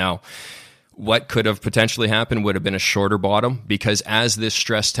test. Now, what could have potentially happened would have been a shorter bottom, because as this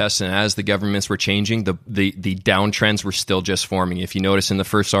stress test and as the governments were changing, the downtrends were still just forming. If you notice in the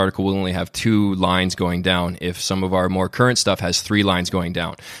first article, we only have 2 lines going down. If some of our more current stuff has 3 lines going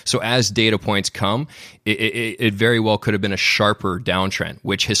down. So as data points come, it very well could have been a sharper downtrend,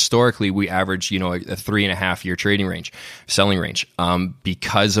 which historically we average, a 3.5 year selling range.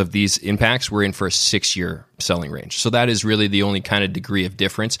 Because of these impacts, we're in for a 6-year selling range. So that is really the only kind of degree of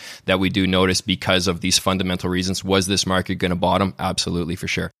difference that we do notice because of these fundamental reasons. Was this market going to bottom? Absolutely, for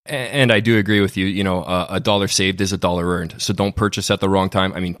sure. And I do agree with you. A dollar saved is a dollar earned. So don't purchase at the wrong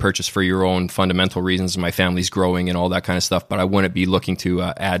time. Purchase for your own fundamental reasons. My family's growing and all that kind of stuff, but I wouldn't be looking to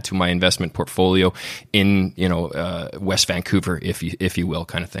add to my investment portfolio in West Vancouver, if you will,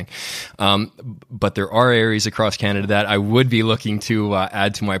 kind of thing. But there are areas across Canada that I would be looking to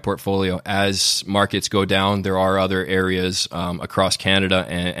add to my portfolio as markets go down. There are other areas across Canada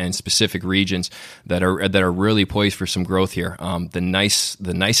and specific regions that are really poised for some growth here.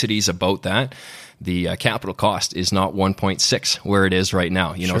 The niceties about that. The capital cost is not 1.6 where it is right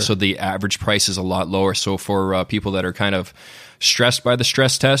now. So the average price is a lot lower. So for people that are kind of stressed by the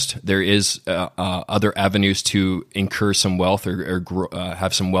stress test, there is other avenues to incur some wealth or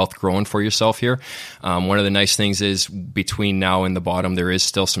have some wealth growing for yourself here. One of the nice things is between now and the bottom, there is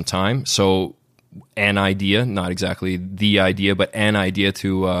still some time. So an idea, not exactly the idea, but an idea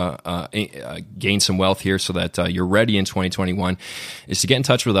to gain some wealth here so that you're ready in 2021 is to get in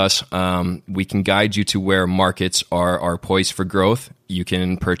touch with us. We can guide you to where markets are poised for growth. You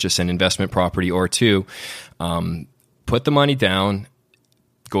can purchase an investment property or two, put the money down,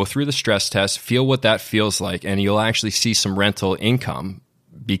 go through the stress test, feel what that feels like, and you'll actually see some rental income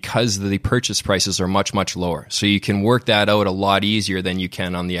because the purchase prices are much, much lower. So you can work that out a lot easier than you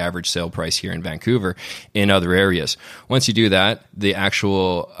can on the average sale price here in Vancouver in other areas. Once you do that, the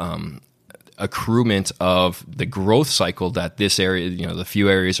actual accruement of the growth cycle that this area, the few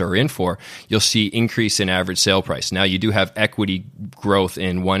areas are in for, you'll see increase in average sale price. Now you do have equity growth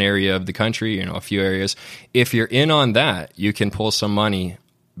in one area of the country, a few areas. If you're in on that, you can pull some money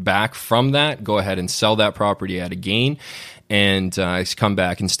back from that, go ahead and sell that property at a gain, and come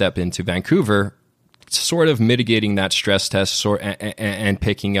back and step into Vancouver, sort of mitigating that stress test and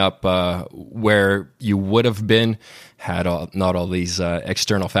picking up where you would have been had not all these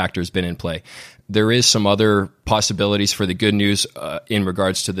external factors been in play. There is some other possibilities for the good news in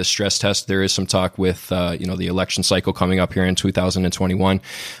regards to the stress test. There is some talk with the election cycle coming up here in 2021,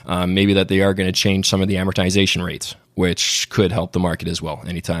 maybe that they are going to change some of the amortization rates, which could help the market as well.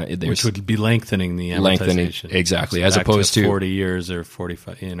 Anytime, which would be lengthening the amortization, exactly, so as opposed to 40 years or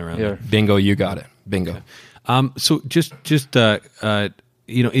 45 in around. Yeah. Bingo, you got it. Bingo. Okay. So just I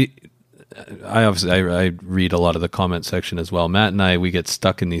read a lot of the comment section as well. Matt and I, we get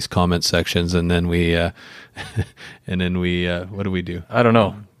stuck in these comment sections, and then we what do we do? I don't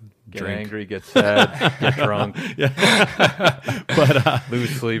know. Get Drink. angry, get sad, get drunk. But lose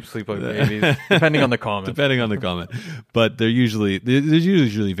sleep like babies, depending on the comment. But they're usually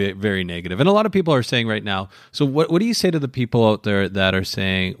very negative. And a lot of people are saying right now, so what do you say to the people out there that are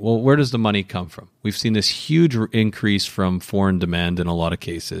saying, well, where does the money come from? We've seen this huge increase from foreign demand in a lot of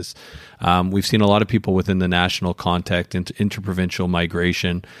cases. We've seen a lot of people within the national context into interprovincial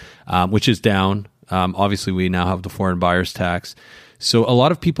migration, which is down. Obviously, we now have the foreign buyers tax. So a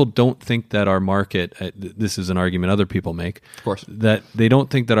lot of people don't think that our market, this is an argument other people make, of course, that they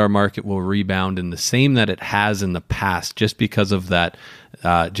don't think that our market will rebound in the same that it has in the past just because of that,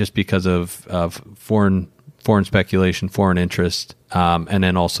 just because of foreign foreign speculation, foreign interest, and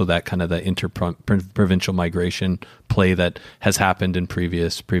then also that kind of the interprovincial migration play that has happened in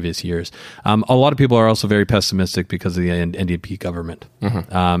previous years. A lot of people are also very pessimistic because of the NDP government,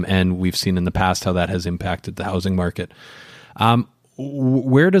 and we've seen in the past how that has impacted the housing market.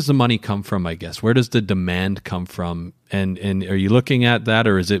 Where does the money come from, I guess? Where does the demand come from? And are you looking at that,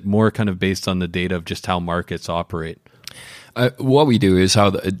 or is it more kind of based on the data of just how markets operate? What we do is how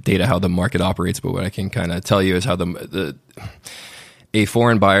the market operates, but what I can kind of tell you is how a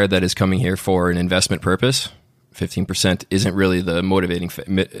foreign buyer that is coming here for an investment purpose, 15% isn't really the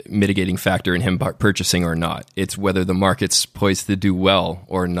mitigating factor in him purchasing or not. It's whether the market's poised to do well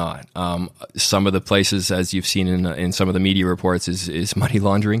or not. Some of the places, as you've seen in some of the media reports, is money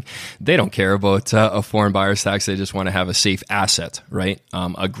laundering. They don't care about a foreign buyer's tax. They just want to have a safe asset, right?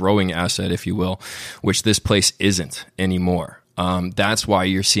 A growing asset, if you will, which this place isn't anymore. That's why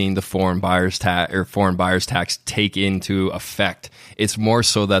you're seeing the foreign buyer's tax take into effect. It's more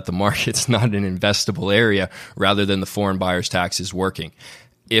so that the market's not an investable area rather than the foreign buyer's tax is working.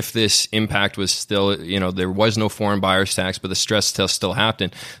 If this impact was still, there was no foreign buyer's tax, but the stress test still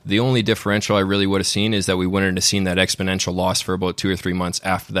happened, the only differential I really would have seen is that we wouldn't have seen that exponential loss for about 2 or 3 months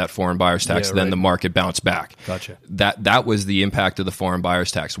after that foreign buyer's tax. Yeah, then the market bounced back. Gotcha. That was the impact of the foreign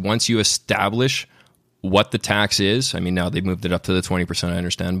buyer's tax. Once you establish what the tax is, I mean, now they've moved it up to the 20%, I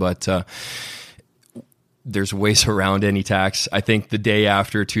understand, but there's ways around any tax. I think the day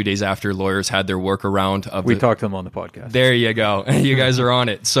after, 2 days after, lawyers had their workaround. We talked to them on the podcast. There you go. You guys are on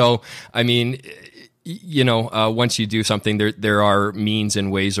it. So, I mean, once you do something, there are means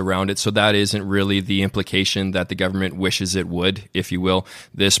and ways around it. So that isn't really the implication that the government wishes it would, if you will.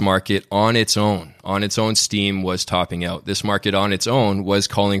 This market on its own steam was topping out. This market on its own was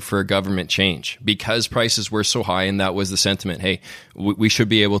calling for a government change because prices were so high, and that was the sentiment. Hey, we should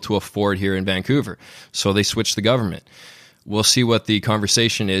be able to afford here in Vancouver. So they switched the government. We'll see what the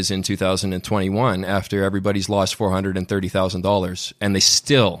conversation is in 2021 after everybody's lost $430,000 and they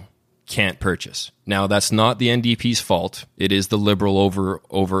still can't purchase. Now, that's not the NDP's fault. It is the Liberal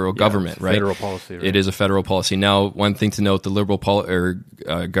over a government, right? Federal policy. Right? It is a federal policy. Now, one thing to note: the Liberal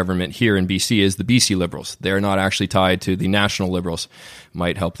government here in BC is the BC Liberals. They are not actually tied to the National Liberals.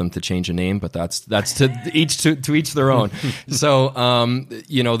 Might help them to change a name, but that's to each their own. So,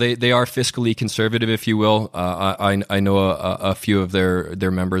 they are fiscally conservative, if you will. I know a few of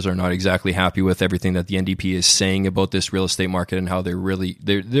their members are not exactly happy with everything that the NDP is saying about this real estate market and how they're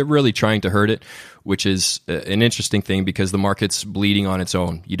really trying to hurt it, which is an interesting thing because the market's bleeding on its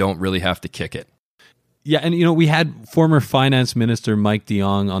own. You don't really have to kick it. Yeah, and we had former finance minister Mike de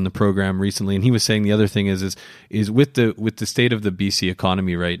Jong on the program recently, and he was saying the other thing is with the state of the BC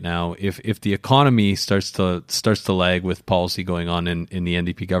economy right now, if the economy starts to lag with policy going on in the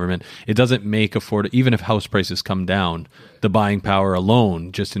NDP government, it doesn't make even if house prices come down, the buying power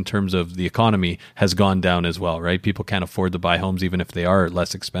alone, just in terms of the economy, has gone down as well, right? People can't afford to buy homes even if they are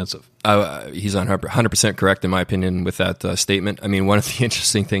less expensive. He's 100% correct in my opinion with that statement. I mean, one of the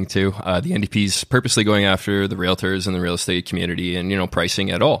interesting thing too, the NDP's purposely going after the realtors and the real estate community and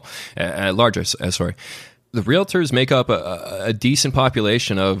pricing at large. The realtors make up a decent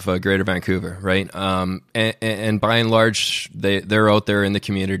population of Greater Vancouver, right? And by and large, they're out there in the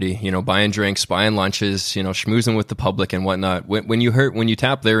community, buying drinks, buying lunches, schmoozing with the public and whatnot. When you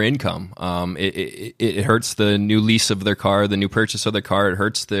tap their income, it hurts the new lease of their car, the new purchase of their car. It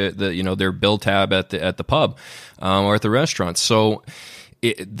hurts their bill tab at the pub or at the restaurant. So.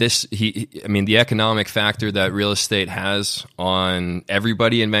 The economic factor that real estate has on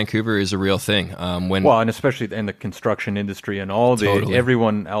everybody in Vancouver is a real thing. And especially in the construction industry and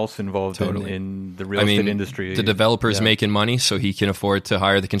everyone else involved in the real estate industry. The developer's making money, so he can afford to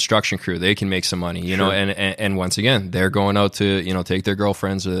hire the construction crew. They can make some money, and once again, they're going out to, take their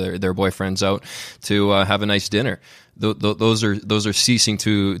girlfriends or their boyfriends out to have a nice dinner. Those are ceasing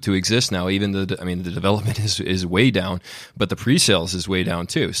to exist now. Even the development is way down, but the pre-sales is way down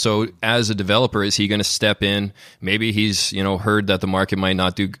too. So as a developer, is he going to step in? Maybe he's heard that the market might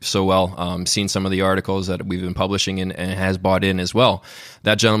not do so well. Seen some of the articles that we've been publishing and has bought in as well.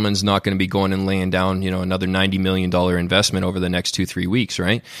 That gentleman's not going to be going and laying down another $90 million investment over the next 2-3 weeks,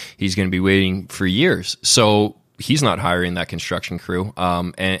 right? He's going to be waiting for years. So he's not hiring that construction crew,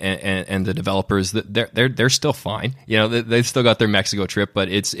 and the developers, they're still fine. They've still got their Mexico trip, but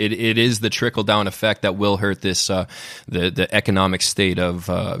it is the trickle down effect that will hurt this the economic state of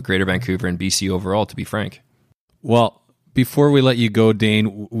Greater Vancouver and BC overall. To be frank, well, before we let you go,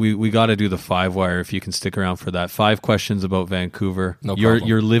 Dane, we got to do the 5-wire if you can stick around for that. 5 questions about Vancouver. No problem.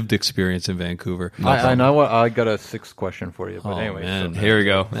 Your lived experience in Vancouver. I know what I got a 6th question for you. But anyway, man. Here we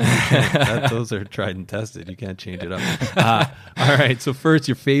go. Those are tried and tested. You can't change it up. All right. So first,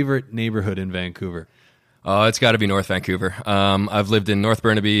 your favorite neighborhood in Vancouver. Oh, it's got to be North Vancouver. I've lived in North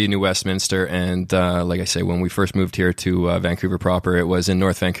Burnaby, New Westminster, and like I say, when we first moved here to Vancouver proper, it was in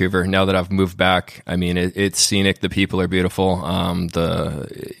North Vancouver. Now that I've moved back, I mean, it's scenic. The people are beautiful.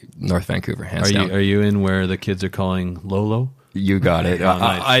 The North Vancouver, hands down. Are you in where the kids are calling Lolo? You got it. Oh,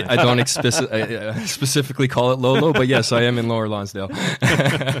 nice. I don't specifically call it Lolo, but yes, I am in Lower Lonsdale.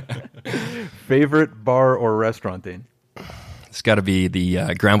 favorite bar or restaurant, Dane? It's got to be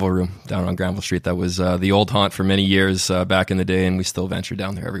the Granville Room down on Granville Street. That was the old haunt for many years back in the day, and we still venture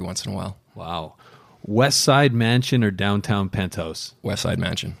down there every once in a while. Wow. West Side Mansion or downtown penthouse? West Side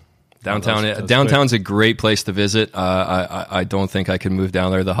Mansion. Downtown's a great place to visit. I don't think I could move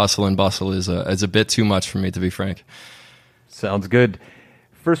down there. The hustle and bustle is a bit too much for me, to be frank. Sounds good.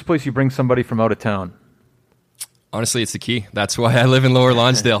 First place you bring somebody from out of town? Honestly, it's the Key. That's why I live in Lower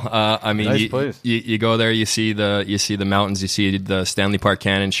Lonsdale. I mean, nice place. You go there, you see the mountains, you see the Stanley Park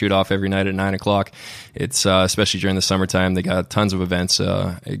Cannon shoot off every night at 9:00. It's especially during the summertime. They got tons of events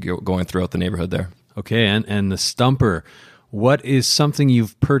going throughout the neighborhood there. Okay, and the Stumper. What is something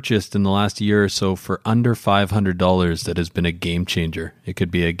you've purchased in the last year or so for under $500 that has been a game changer? It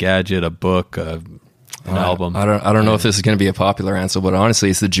could be a gadget, a book, an album. I don't know if this is going to be a popular answer, but honestly,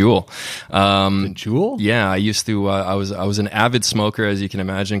 it's the Juul. The Juul? Yeah, I used to. I was an avid smoker, as you can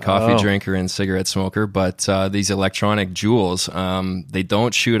imagine, coffee drinker and cigarette smoker. But these electronic Juuls, they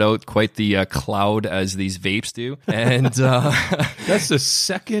don't shoot out quite the cloud as these vapes do. And that's the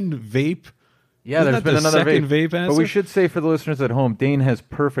second vape. Yeah, Isn't there's that been the another second vape. vape answer? But we should say for the listeners at home, Dane has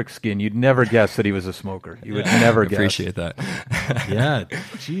perfect skin. You'd never guess that he was a smoker. You would never guess. Appreciate that. Yeah,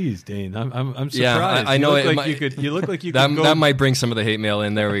 jeez, Dane, I'm surprised. Yeah, I know you look like you could go. That might bring some of the hate mail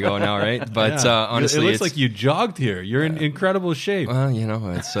in. There we go now, right? But honestly, it looks like you jogged here. You're in incredible shape. Well,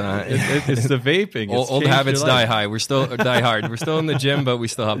 it's it's the vaping. Old habits die hard. We're still in the gym, but we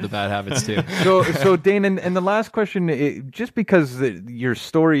still have the bad habits too. So Dane, and the last question, just because your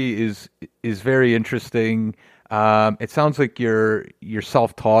story is very interesting. It sounds like you're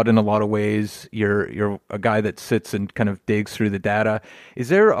self-taught in a lot of ways. You're a guy that sits and kind of digs through the data. Is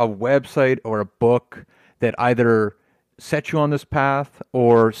there a website or a book that either set you on this path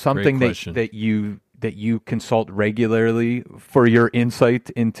or something that you consult regularly for your insight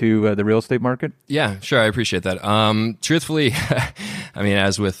into the real estate market? Yeah, sure. I appreciate that. Truthfully, I mean,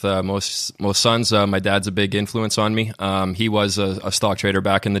 as with most sons, my dad's a big influence on me. He was a stock trader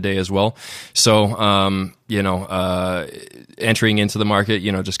back in the day as well. So, entering into the market,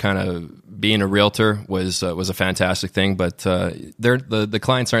 just kind of being a realtor was a fantastic thing, but the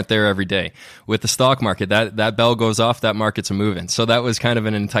clients aren't there every day. With the stock market, that bell goes off, that market's a moving. So that was kind of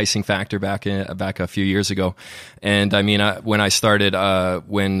an enticing factor back a few years ago. And I mean, when I started,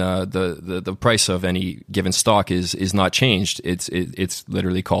 when the price of any given stock is not changed, it's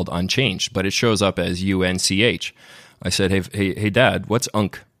literally called unchanged, but it shows up as UNCH. I said, hey, Dad, what's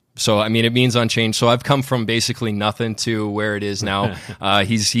UNC? So, I mean, it means unchanged. So I've come from basically nothing to where it is now.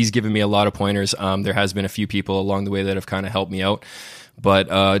 He's given me a lot of pointers. There has been a few people along the way that have kind of helped me out.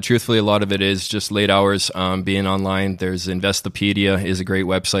 But truthfully, a lot of it is just late hours, being online. There's Investopedia is a great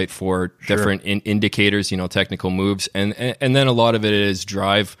website for different indicators, technical moves. And then a lot of it is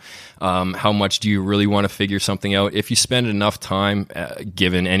drive. How much do you really want to figure something out? If you spend enough time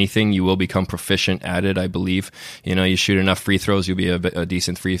given anything, you will become proficient at it, I believe. You shoot enough free throws, you'll be a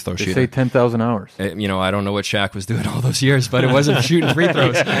decent free throw shooter. They say 10,000 hours. I don't know what Shaq was doing all those years, but it wasn't shooting free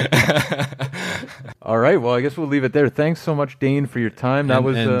throws. All right. Well, I guess we'll leave it there. Thanks so much, Dane, for your time. And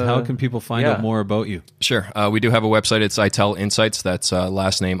how can people find out more about you? Sure. We do have a website. It's ITEL Insights. That's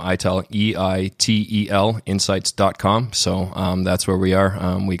last name ITEL, EITEL, insights.com. So that's where we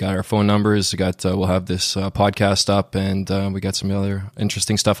are. We got our phone numbers. We'll have this podcast up, and we got some other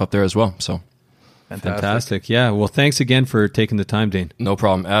interesting stuff up there as well. So fantastic. Yeah. Well, thanks again for taking the time, Dane. No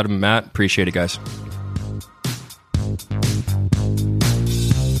problem. Adam, Matt, appreciate it, guys.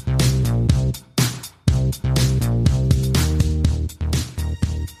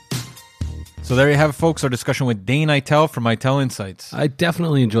 So there you have it, folks. Our discussion with Dane Eitel from Eitel Insights. I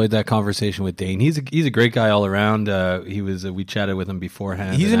definitely enjoyed that conversation with Dane. He's a great guy all around. We chatted with him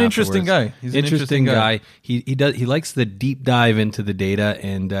beforehand. He's an interesting guy. He's an interesting guy. He likes the deep dive into the data,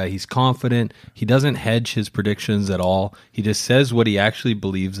 and he's confident. He doesn't hedge his predictions at all. He just says what he actually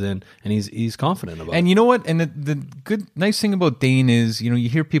believes in, and he's confident about it. And you know what? And the nice thing about Dane is, you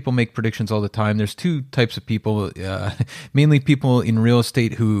hear people make predictions all the time. There's two types of people, mainly people in real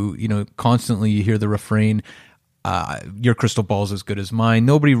estate who, constantly you hear the refrain, your crystal ball is as good as mine.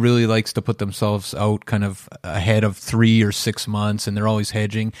 Nobody really likes to put themselves out kind of ahead of 3 or 6 months, and they're always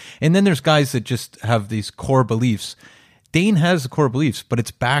hedging. And then there's guys that just have these core beliefs. Dane has the core beliefs, but it's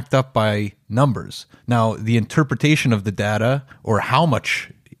backed up by numbers. Now, the interpretation of the data, or how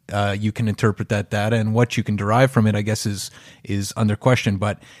much you can interpret that data and what you can derive from it, I guess is under question.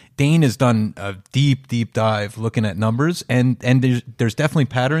 But Dane has done a deep dive looking at numbers, and there's definitely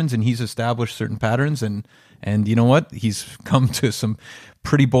patterns, and he's established certain patterns, and you know what? He's come to some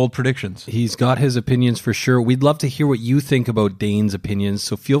pretty bold predictions. He's got his opinions for sure. We'd love to hear what you think about Dane's opinions,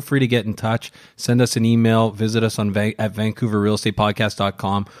 so feel free to get in touch. Send us an email, visit us at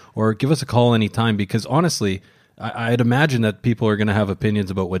VancouverRealEstatePodcast.com, or give us a call anytime, because honestly, I'd imagine that people are going to have opinions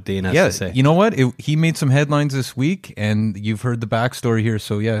about what Dane has to say. You know what? He made some headlines this week, and you've heard the backstory here.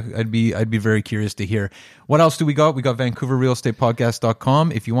 So yeah, I'd be very curious to hear. What else do we got? We got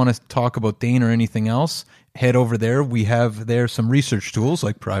VancouverRealEstatePodcast.com. If you want to talk about Dane or anything else, head over there. We have there some research tools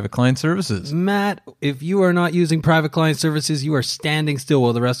like private client services. Matt, if you are not using private client services, you are standing still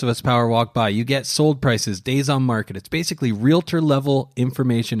while the rest of us power walk by. You get sold prices, days on market. It's basically realtor level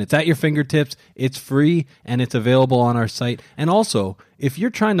information. It's at your fingertips. It's free, and it's available on our site. And also, if you're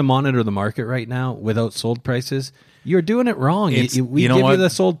trying to monitor the market right now without sold prices, you're doing it wrong. We give you the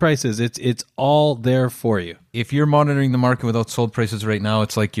sold prices. It's all there for you. If you're monitoring the market without sold prices right now,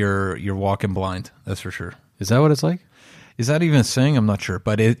 it's like you're walking blind. That's for sure. Is that what it's like? Is that even a saying? I'm not sure.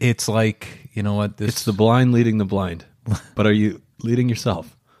 But it's like, you know what? It's the blind leading the blind. But are you leading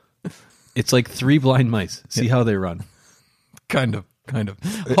yourself? It's like 3 blind mice. See how they run. Kind of.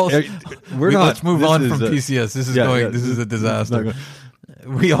 Let's move on from PCS. This is This is a disaster.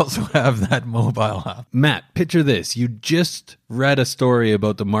 We also have that mobile app. Matt, picture this. You just read a story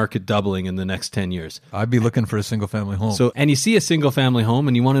about the market doubling in the next 10 years. I'd be looking for a single-family home. And you see a single-family home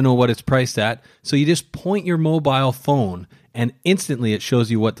and you want to know what it's priced at. So you just point your mobile phone and instantly it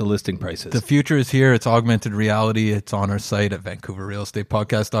shows you what the listing price is. The future is here. It's augmented reality. It's on our site at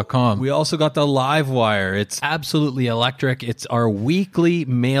VancouverRealEstatePodcast.com. We also got the Live Wire. It's absolutely electric. It's our weekly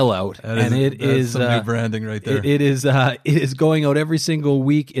mail out. It is some new branding right there. It is going out every single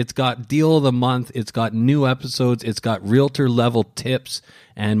week. It's got deal of the month. It's got new episodes. It's got realtor level tips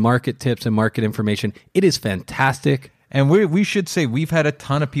and market information. It is fantastic. And we should say we've had a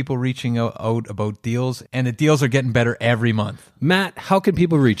ton of people reaching out about deals, and the deals are getting better every month. Matt, how can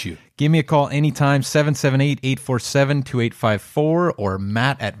people reach you? Give me a call anytime, 778-847-2854, or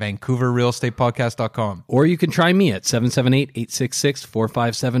Matt at VancouverRealEstatePodcast.com. Or you can try me at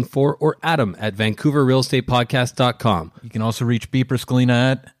 778-866-4574 or Adam at VancouverRealEstatePodcast.com. You can also reach Beeper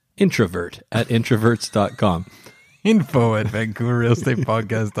Scalina at introverts.com. Info at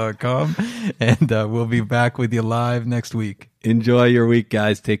VancouverRealEstatePodcast.com. And we'll be back with you live next week. Enjoy your week,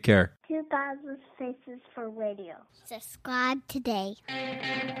 guys. Take care. 2000 Faces for Radio. Subscribe today.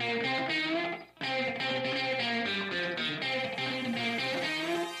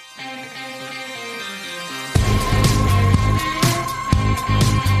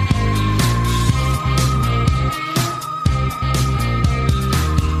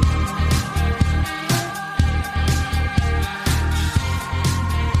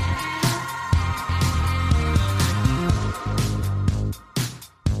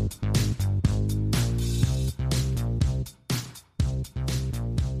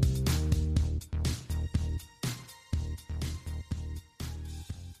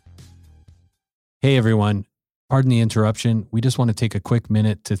 Hey everyone, pardon the interruption. We just want to take a quick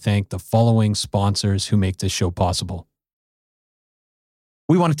minute to thank the following sponsors who make this show possible.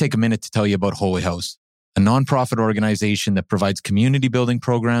 We want to take a minute to tell you about Holy House, a nonprofit organization that provides community building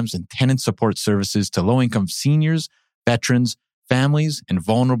programs and tenant support services to low-income seniors, veterans, families, and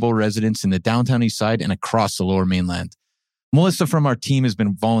vulnerable residents in the downtown east side and across the lower mainland. Melissa from our team has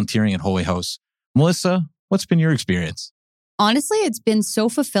been volunteering at Holy House. Melissa, what's been your experience? Honestly, it's been so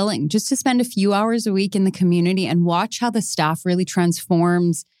fulfilling just to spend a few hours a week in the community and watch how the staff really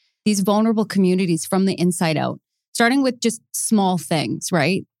transforms these vulnerable communities from the inside out, starting with just small things,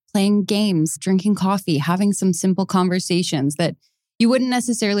 right? Playing games, drinking coffee, having some simple conversations that you wouldn't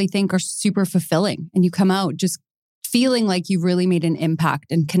necessarily think are super fulfilling. And you come out just feeling like you've really made an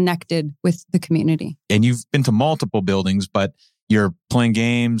impact and connected with the community. And you've been to multiple buildings, but you're playing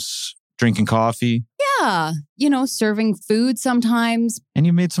games, drinking coffee. Yeah, serving food sometimes. And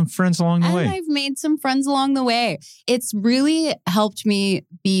you made some friends along the And way. I've made some friends along the way. It's really helped me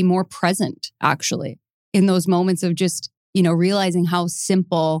be more present, actually, in those moments of just, realizing how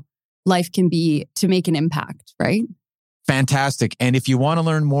simple life can be to make an impact, right? Fantastic. And if you want to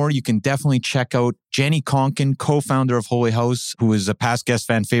learn more, you can definitely check out Jenny Conkin, co-founder of Holy House, who is a past guest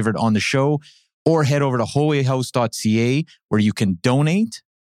fan favorite on the show, or head over to holyhouse.ca where you can donate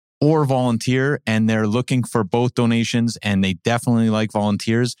or volunteer. And they're looking for both donations and they definitely like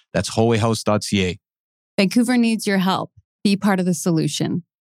volunteers. That's holyhouse.ca. Vancouver needs your help. Be part of the solution.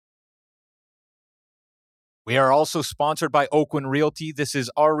 We are also sponsored by Oakwyn Realty. This is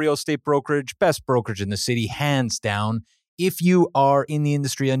our real estate brokerage, best brokerage in the city, hands down. If you are in the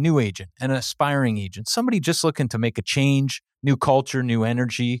industry, a new agent, an aspiring agent, somebody just looking to make a change, new culture, new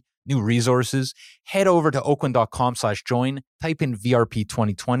energy, new resources, head over to oakwyn.com/join, type in VRP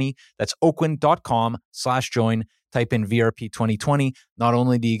 2020. That's oakwyn.com/join, type in VRP 2020. Not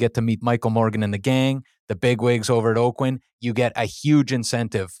only do you get to meet Michael Morgan and the gang, the bigwigs over at Oakwyn, you get a huge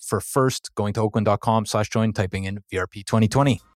incentive for first going to oakwyn.com/join, typing in VRP 2020.